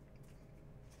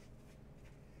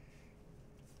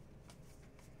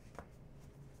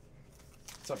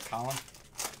 What's up, Colin?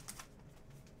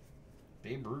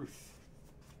 Babe Ruth.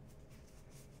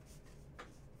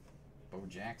 Bo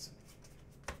Jackson.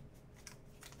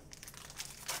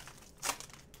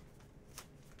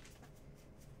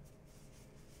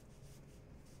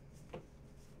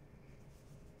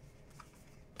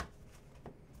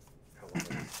 How long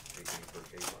are these taking per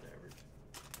case on average?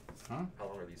 Huh? How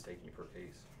long are these taking per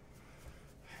case?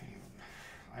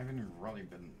 I haven't even really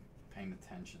been paying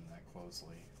attention that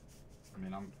closely. I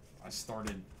mean, I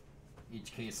started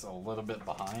each case a little bit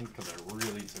behind because I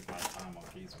really took my time on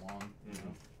case 1. You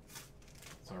know?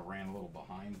 So I ran a little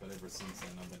behind, but ever since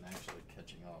then I've been actually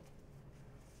catching up.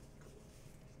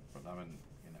 But I've been,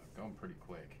 you know, going pretty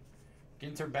quick.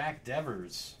 Ginter back,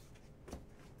 Devers.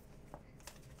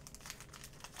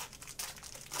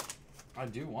 I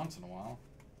do once in a while.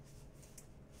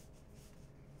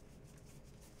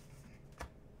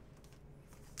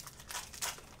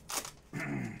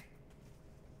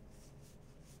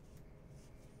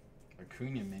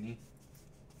 Acuna mini.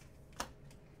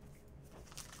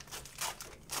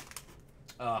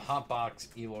 Hotbox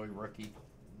Eloy rookie.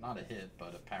 Not a hit,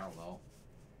 but a parallel.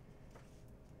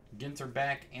 Ginter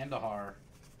back, Andahar.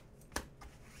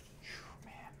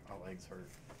 Man, my legs hurt.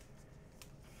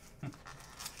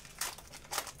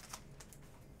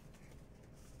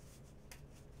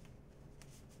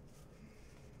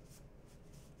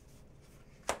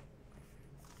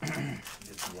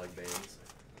 Get some leg bands so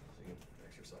you can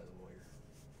exercise them while you're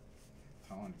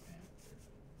Telling you, man.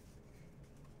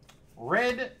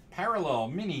 Red parallel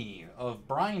mini of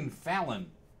Brian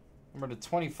Fallon. Number to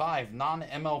 25,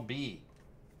 non-MLB.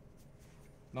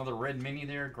 Another red mini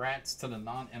there. Grats to the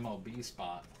non-MLB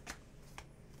spot.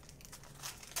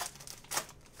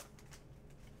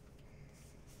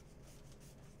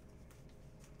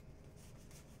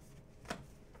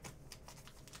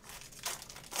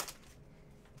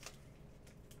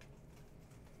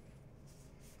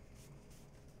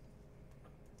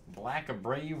 Black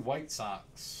Abreu White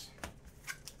Sox.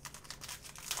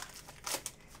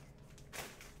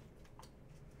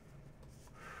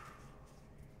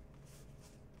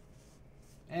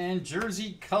 And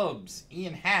Jersey Cubs,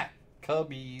 Ian Happ,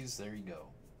 Cubbies. There you go.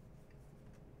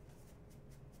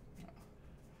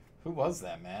 Who was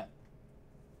that, Matt?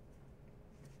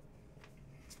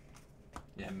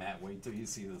 Yeah, Matt, wait till you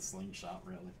see the slingshot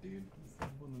relic, dude. It's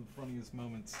one of the funniest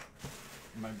moments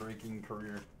in my breaking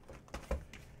career.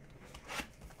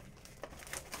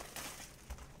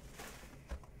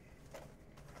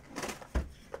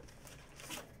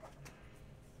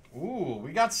 Ooh,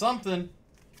 we got something.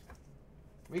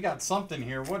 We got something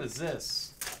here. What is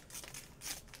this?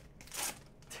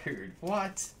 Dude,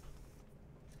 what?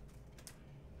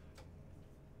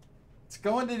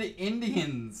 going to the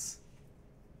Indians.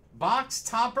 Box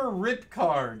topper rip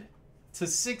card to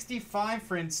 65,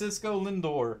 Francisco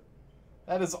Lindor.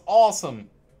 That is awesome.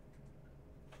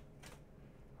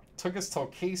 Took us till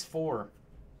case 4.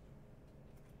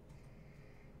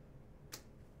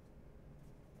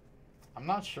 I'm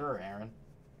not sure, Aaron.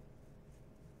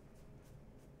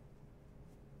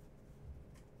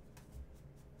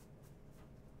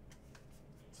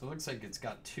 So it looks like it's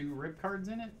got 2 rip cards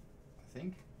in it, I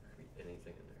think. Could be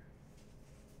anything in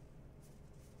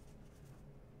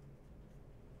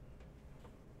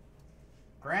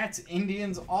there. Grats,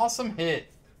 Indians. Awesome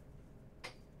hit.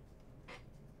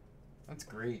 That's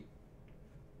great.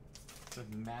 It's a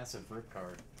massive rip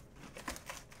card.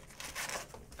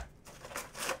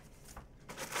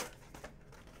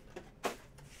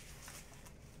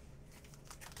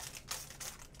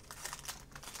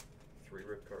 Three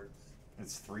rip cards.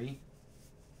 It's 3.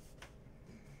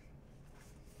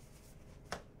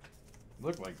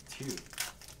 Looked like 2.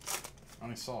 I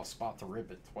only saw a spot to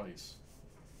rip it twice.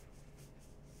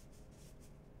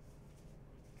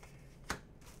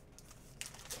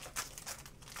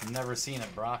 Never seen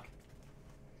it, Brock.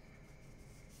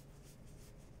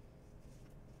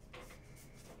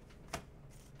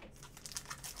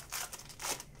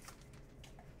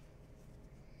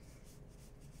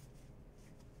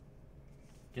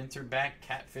 Ginter back,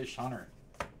 Catfish Hunter.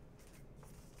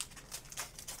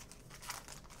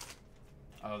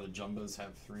 Oh, the Jumbos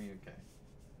have 3, okay.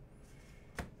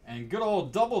 And good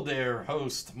old Double Dare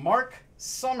host, Mark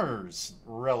Summers,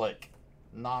 relic,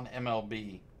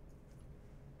 non-MLB.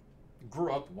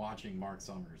 Grew up watching Mark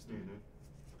Summers, dude.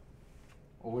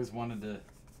 Always wanted to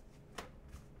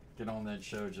get on that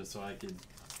show just so I could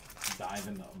dive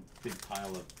into a big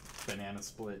pile of banana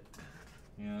split,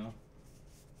 you know?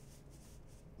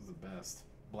 It was the best.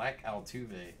 Black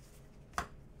Altuve.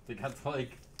 They got to,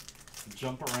 like,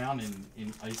 jump around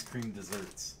in ice cream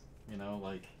desserts, you know?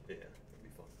 Like, Yeah, that'd be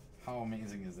fun. how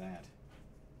amazing is that?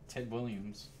 Ted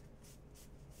Williams.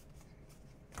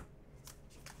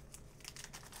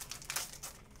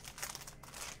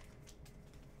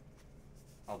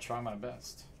 I'll try my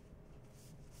best.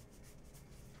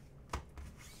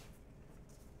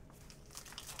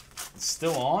 It's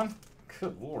still on?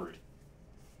 Good Lord.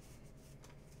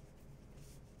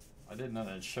 I didn't know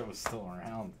that show was still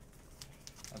around.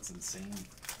 That's insane.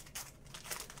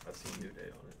 I've seen New Day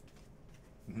on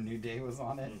it. New Day was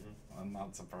on it? I'm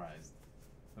not surprised.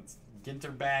 That's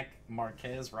Ginter back,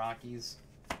 Marquez, Rockies.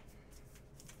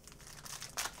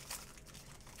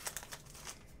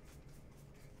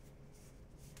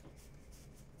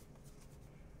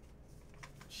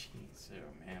 Jeez,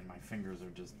 oh man, my fingers are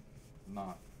just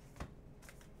not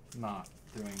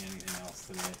doing anything else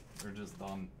today. They're just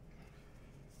done.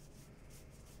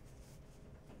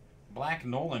 Black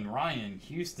Nolan Ryan,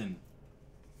 Houston.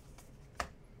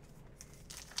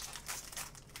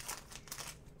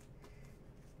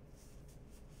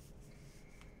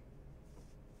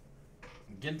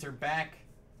 Ginter back,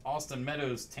 Austin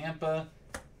Meadows, Tampa.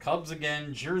 Cubs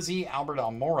again, Jersey, Albert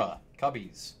Almora,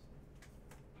 Cubbies.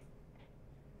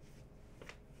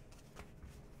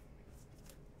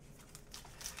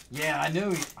 Yeah, I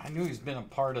knew he's been a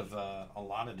part of a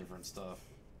lot of different stuff.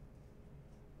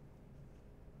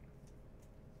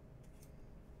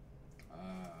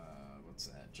 What's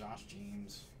that? Josh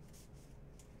James.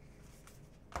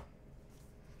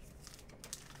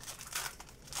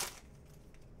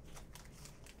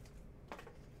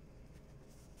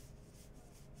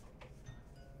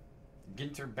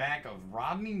 Ginter back of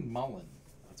Rodney Mullen.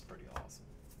 That's pretty awesome.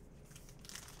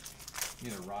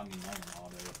 Need a Rodney Mullen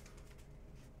auto.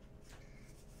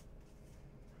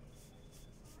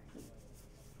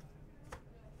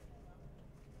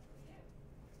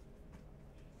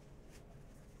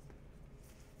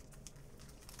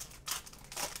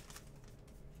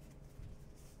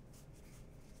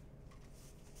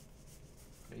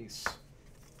 Base.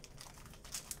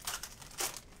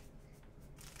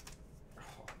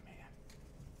 Oh, man.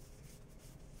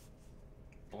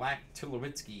 Black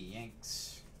Tulowitzki, Yanks.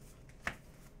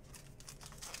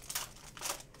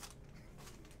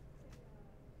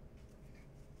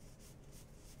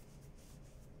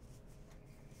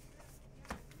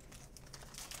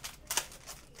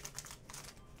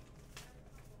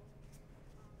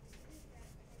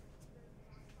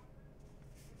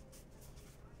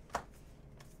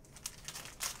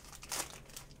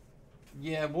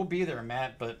 Yeah, we'll be there,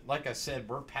 Matt, but like I said,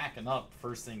 we're packing up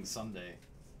first thing Sunday.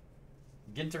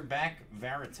 Ginter back,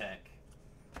 Varitek.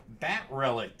 Bat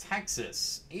Relic,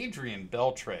 Texas, Adrian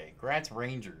Beltre, Gratz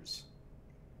Rangers.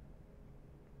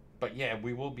 But yeah,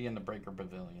 we will be in the Breaker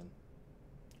Pavilion.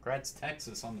 Congrats,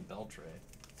 Texas, on the Beltray.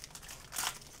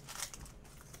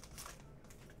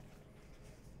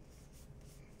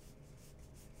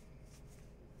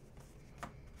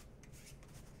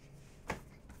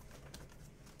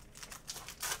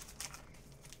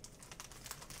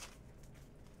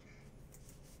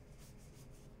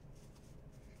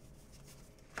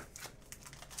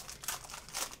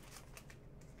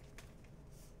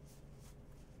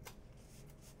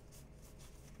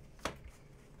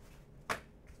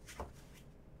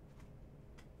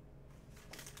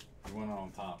 You went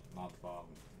on top, not the bottom.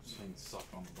 This thing suck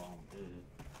on the bottom.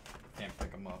 Can't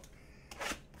pick them up.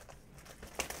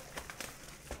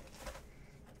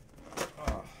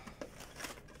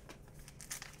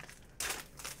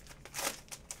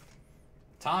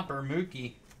 Topper,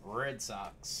 Mookie, Red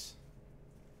Sox.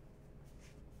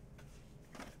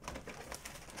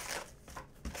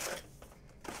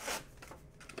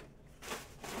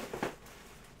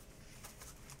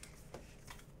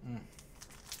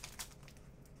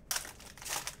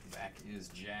 Back is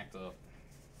jacked up.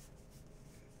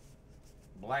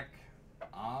 Black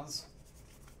Oz.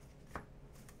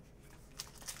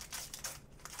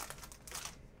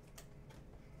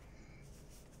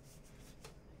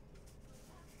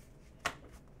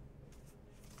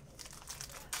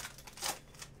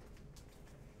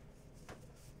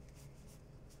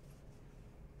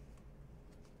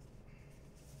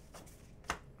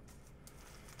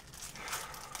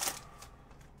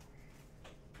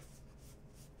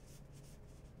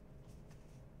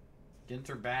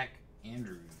 Ginter back,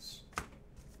 Andrews.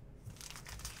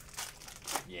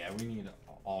 Yeah, we need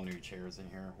all new chairs in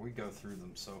here. We go through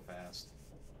them so fast.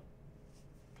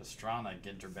 Pastrana,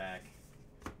 Ginter back.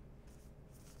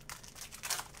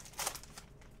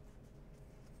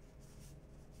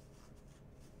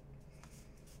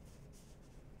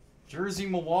 Jersey,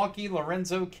 Milwaukee,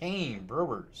 Lorenzo Cain,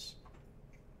 Brewers.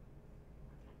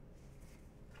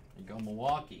 You go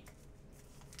Milwaukee.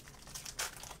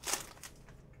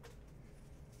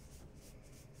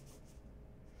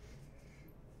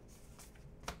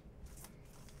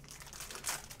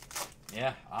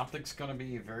 Yeah, Optic's gonna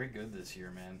be very good this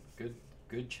year, man. Good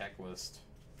checklist.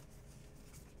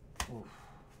 Oof.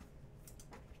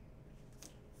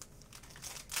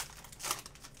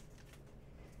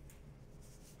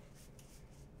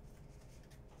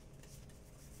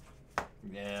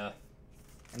 Yeah.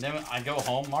 And then I go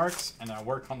home, Marks, and I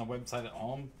work on the website at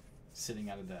home, sitting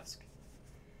at a desk.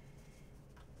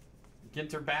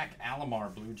 Ginter back,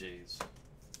 Alomar, Blue Jays.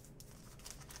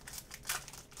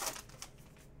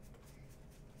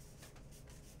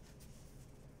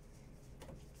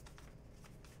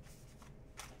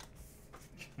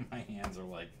 My hands are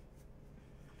like,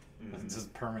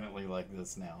 just permanently like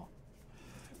this now.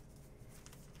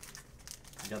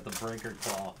 I got the breaker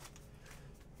claw.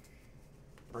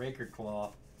 Breaker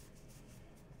claw.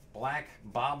 Black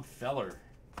Bob Feller,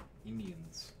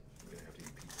 Indians. You're gonna have to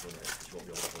eat pizza tonight because you won't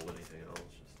be able to hold anything else.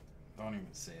 Just Don't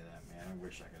even say that, man. I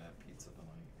wish I could have pizza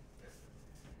tonight.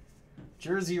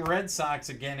 Jersey Red Sox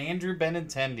again, Andrew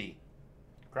Benintendi.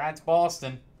 Congrats,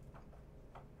 Boston.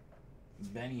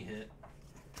 Benny hit.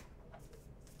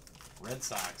 Red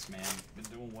Sox, man. Been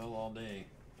doing well all day.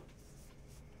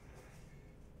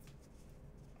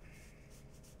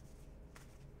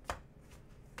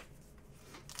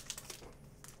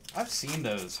 I've seen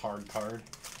those hard card.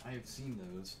 I have seen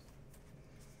those.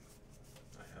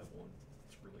 I have one.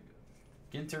 It's really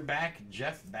good. Ginter back,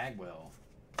 Jeff Bagwell.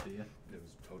 See ya? It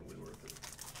was totally worth it.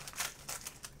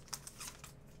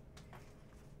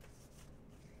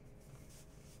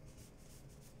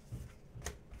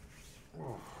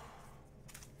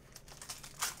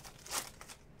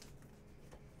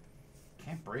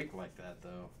 Can't break like that,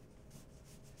 though.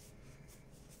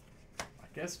 I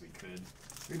guess we could.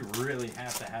 We'd really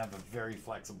have to have a very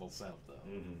flexible set, though.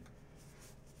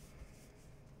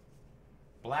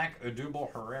 Black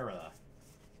Odubel Herrera.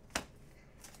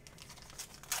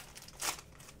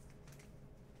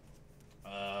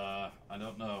 I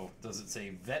don't know. Does it say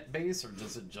vet base or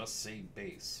does it just say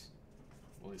base?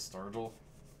 Willie Stargell?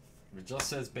 If it just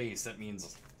says base, that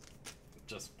means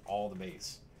just all the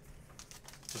base.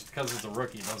 Just because it's a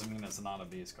rookie doesn't mean it's not a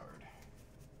base card.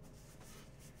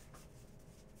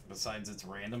 Besides, it's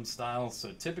random styles.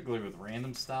 So typically with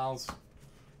random styles,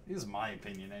 this is my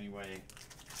opinion anyway.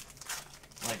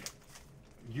 Like,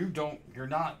 you're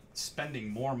not spending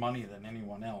more money than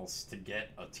anyone else to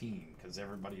get a team because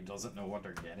everybody doesn't know what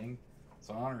they're getting.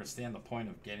 So I don't understand the point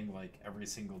of getting like every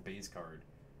single base card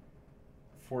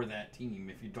for that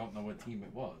team if you don't know what team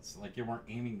it was. Like, you weren't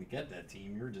aiming to get that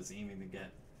team, you were just aiming to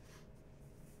get,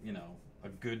 you know, a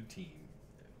good team.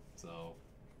 So,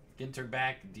 Ginter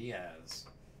back, Diaz.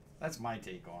 That's my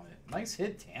take on it. Nice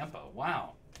hit, Tampa.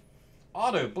 Wow.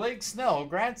 Auto, Blake Snell.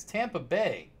 Grats, Tampa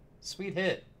Bay. Sweet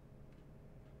hit.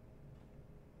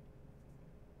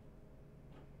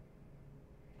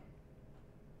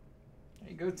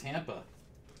 There you go, Tampa.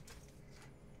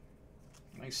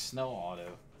 Nice Snell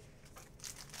auto.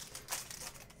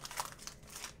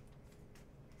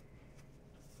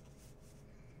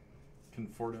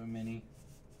 Conforto mini.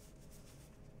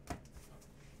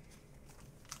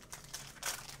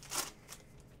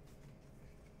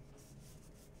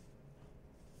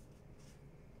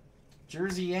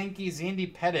 Jersey Yankees, Andy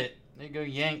Pettit. There you go,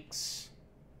 Yanks.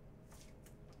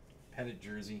 Pettit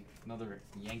jersey. Another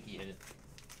Yankee hit.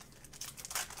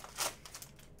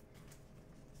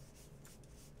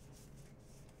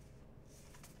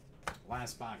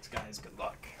 Last box, guys. Good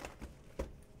luck.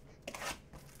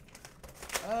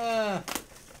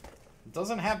 It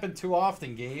doesn't happen too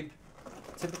often, Gabe.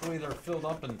 Typically, they're filled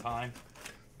up in time.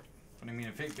 But I mean,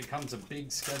 if it becomes a big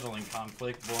scheduling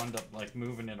conflict, we'll end up like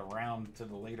moving it around to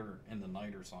the later in the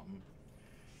night or something.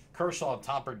 Kershaw,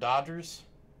 Topper, Dodgers.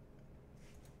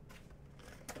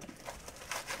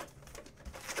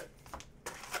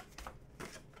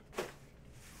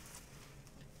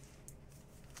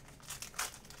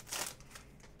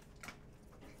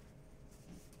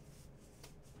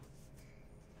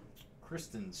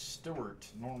 Kristen Stewart,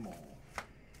 normal.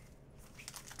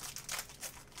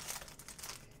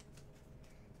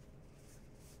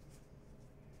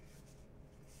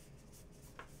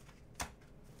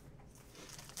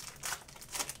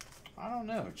 I don't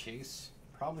know, Chase.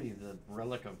 Probably the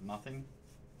relic of nothing.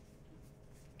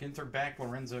 Ginter back,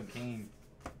 Lorenzo Kane.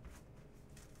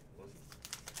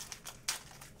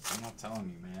 I'm not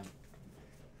telling you, man. It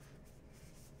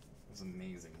was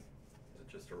amazing. Is it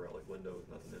just a relic window with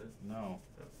nothing in it? No.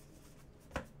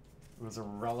 Oh. It was a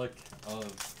relic of...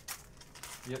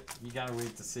 Yep, you gotta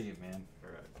wait to see it, man.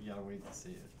 Alright. You gotta wait to see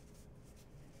it.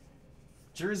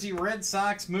 Jersey Red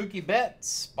Sox, Mookie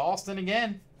Betts. Boston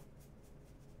again.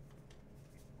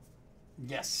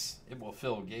 Yes, it will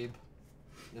fill, Gabe.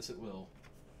 Yes, it will.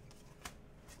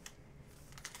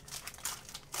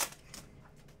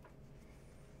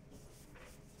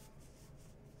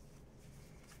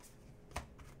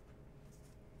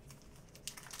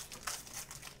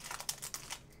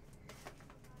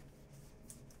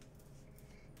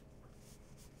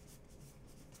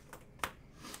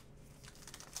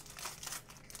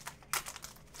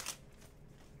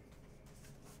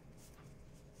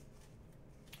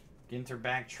 Ginter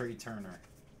back, Trey Turner.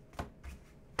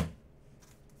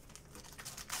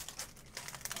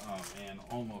 Oh man,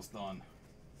 almost done.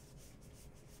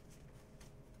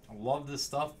 I love this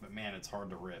stuff, but man, it's hard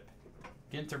to rip.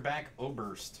 Ginter back,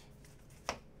 Oberst.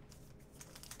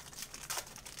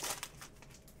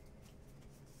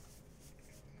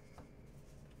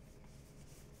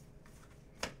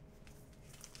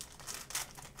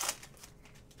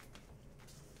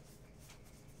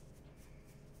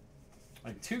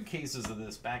 Like 2 cases of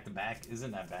this back to back isn't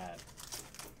that bad.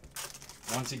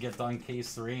 Once you get done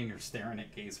case 3 and you're staring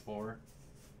at case 4,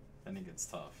 then it gets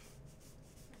tough.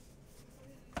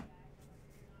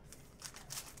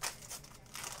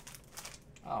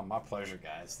 Oh, my pleasure,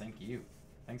 guys. Thank you.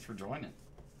 Thanks for joining.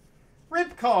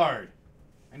 Rip card!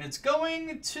 And it's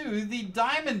going to the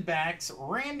Diamondbacks,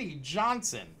 Randy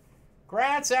Johnson.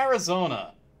 Grats,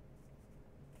 Arizona.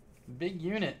 Big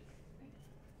unit.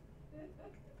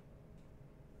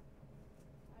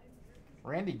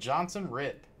 Randy Johnson,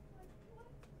 rip.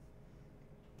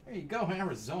 There you go,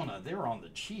 Arizona. They were on the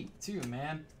cheap, too,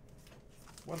 man.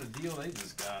 What a deal they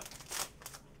just got.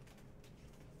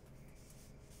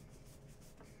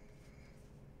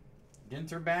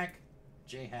 Ginter back,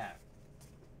 J. Happ.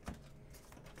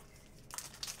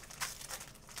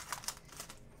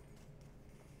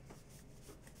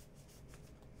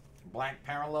 Black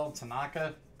parallel,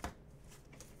 Tanaka.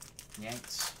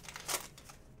 Yanks.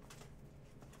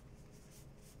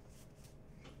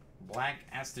 Black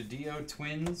Astudillo,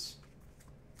 Twins.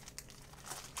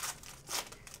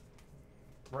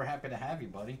 We're happy to have you,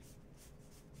 buddy.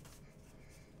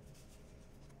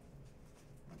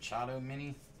 Machado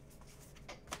mini.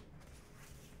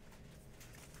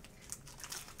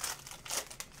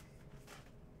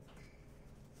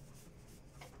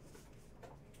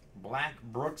 Black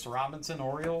Brooks Robinson,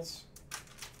 Orioles.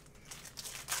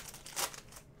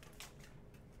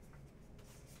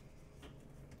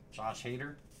 Josh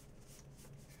Hader.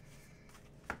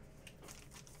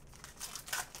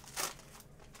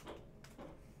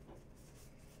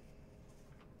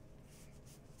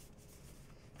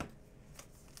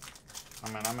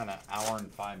 I mean, I'm at an hour and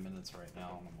 5 minutes right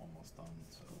now, and I'm almost done,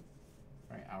 so...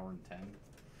 Right, hour and 10.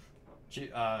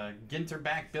 Ginter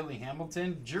back, Billy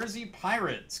Hamilton. Jersey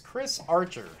Pirates, Chris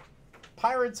Archer.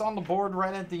 Pirates on the board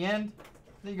right at the end.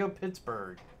 There you go,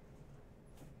 Pittsburgh.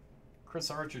 Chris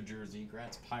Archer jersey.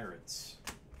 Grats, Pirates.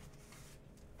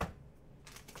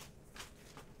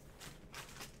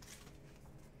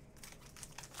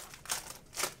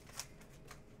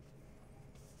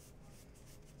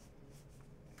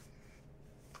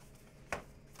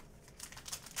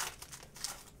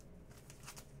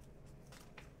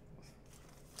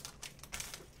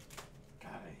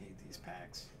 God, I hate these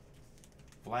packs.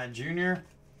 Vlad Jr.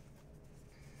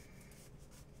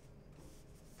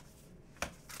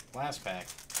 Last pack.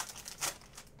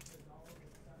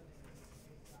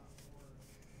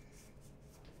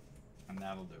 And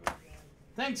that'll do it.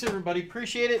 Thanks, everybody.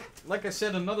 Appreciate it. Like I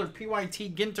said, another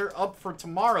PYT Ginter up for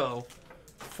tomorrow.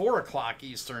 4 o'clock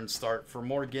Eastern start for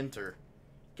more Ginter.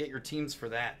 Get your teams for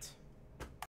that.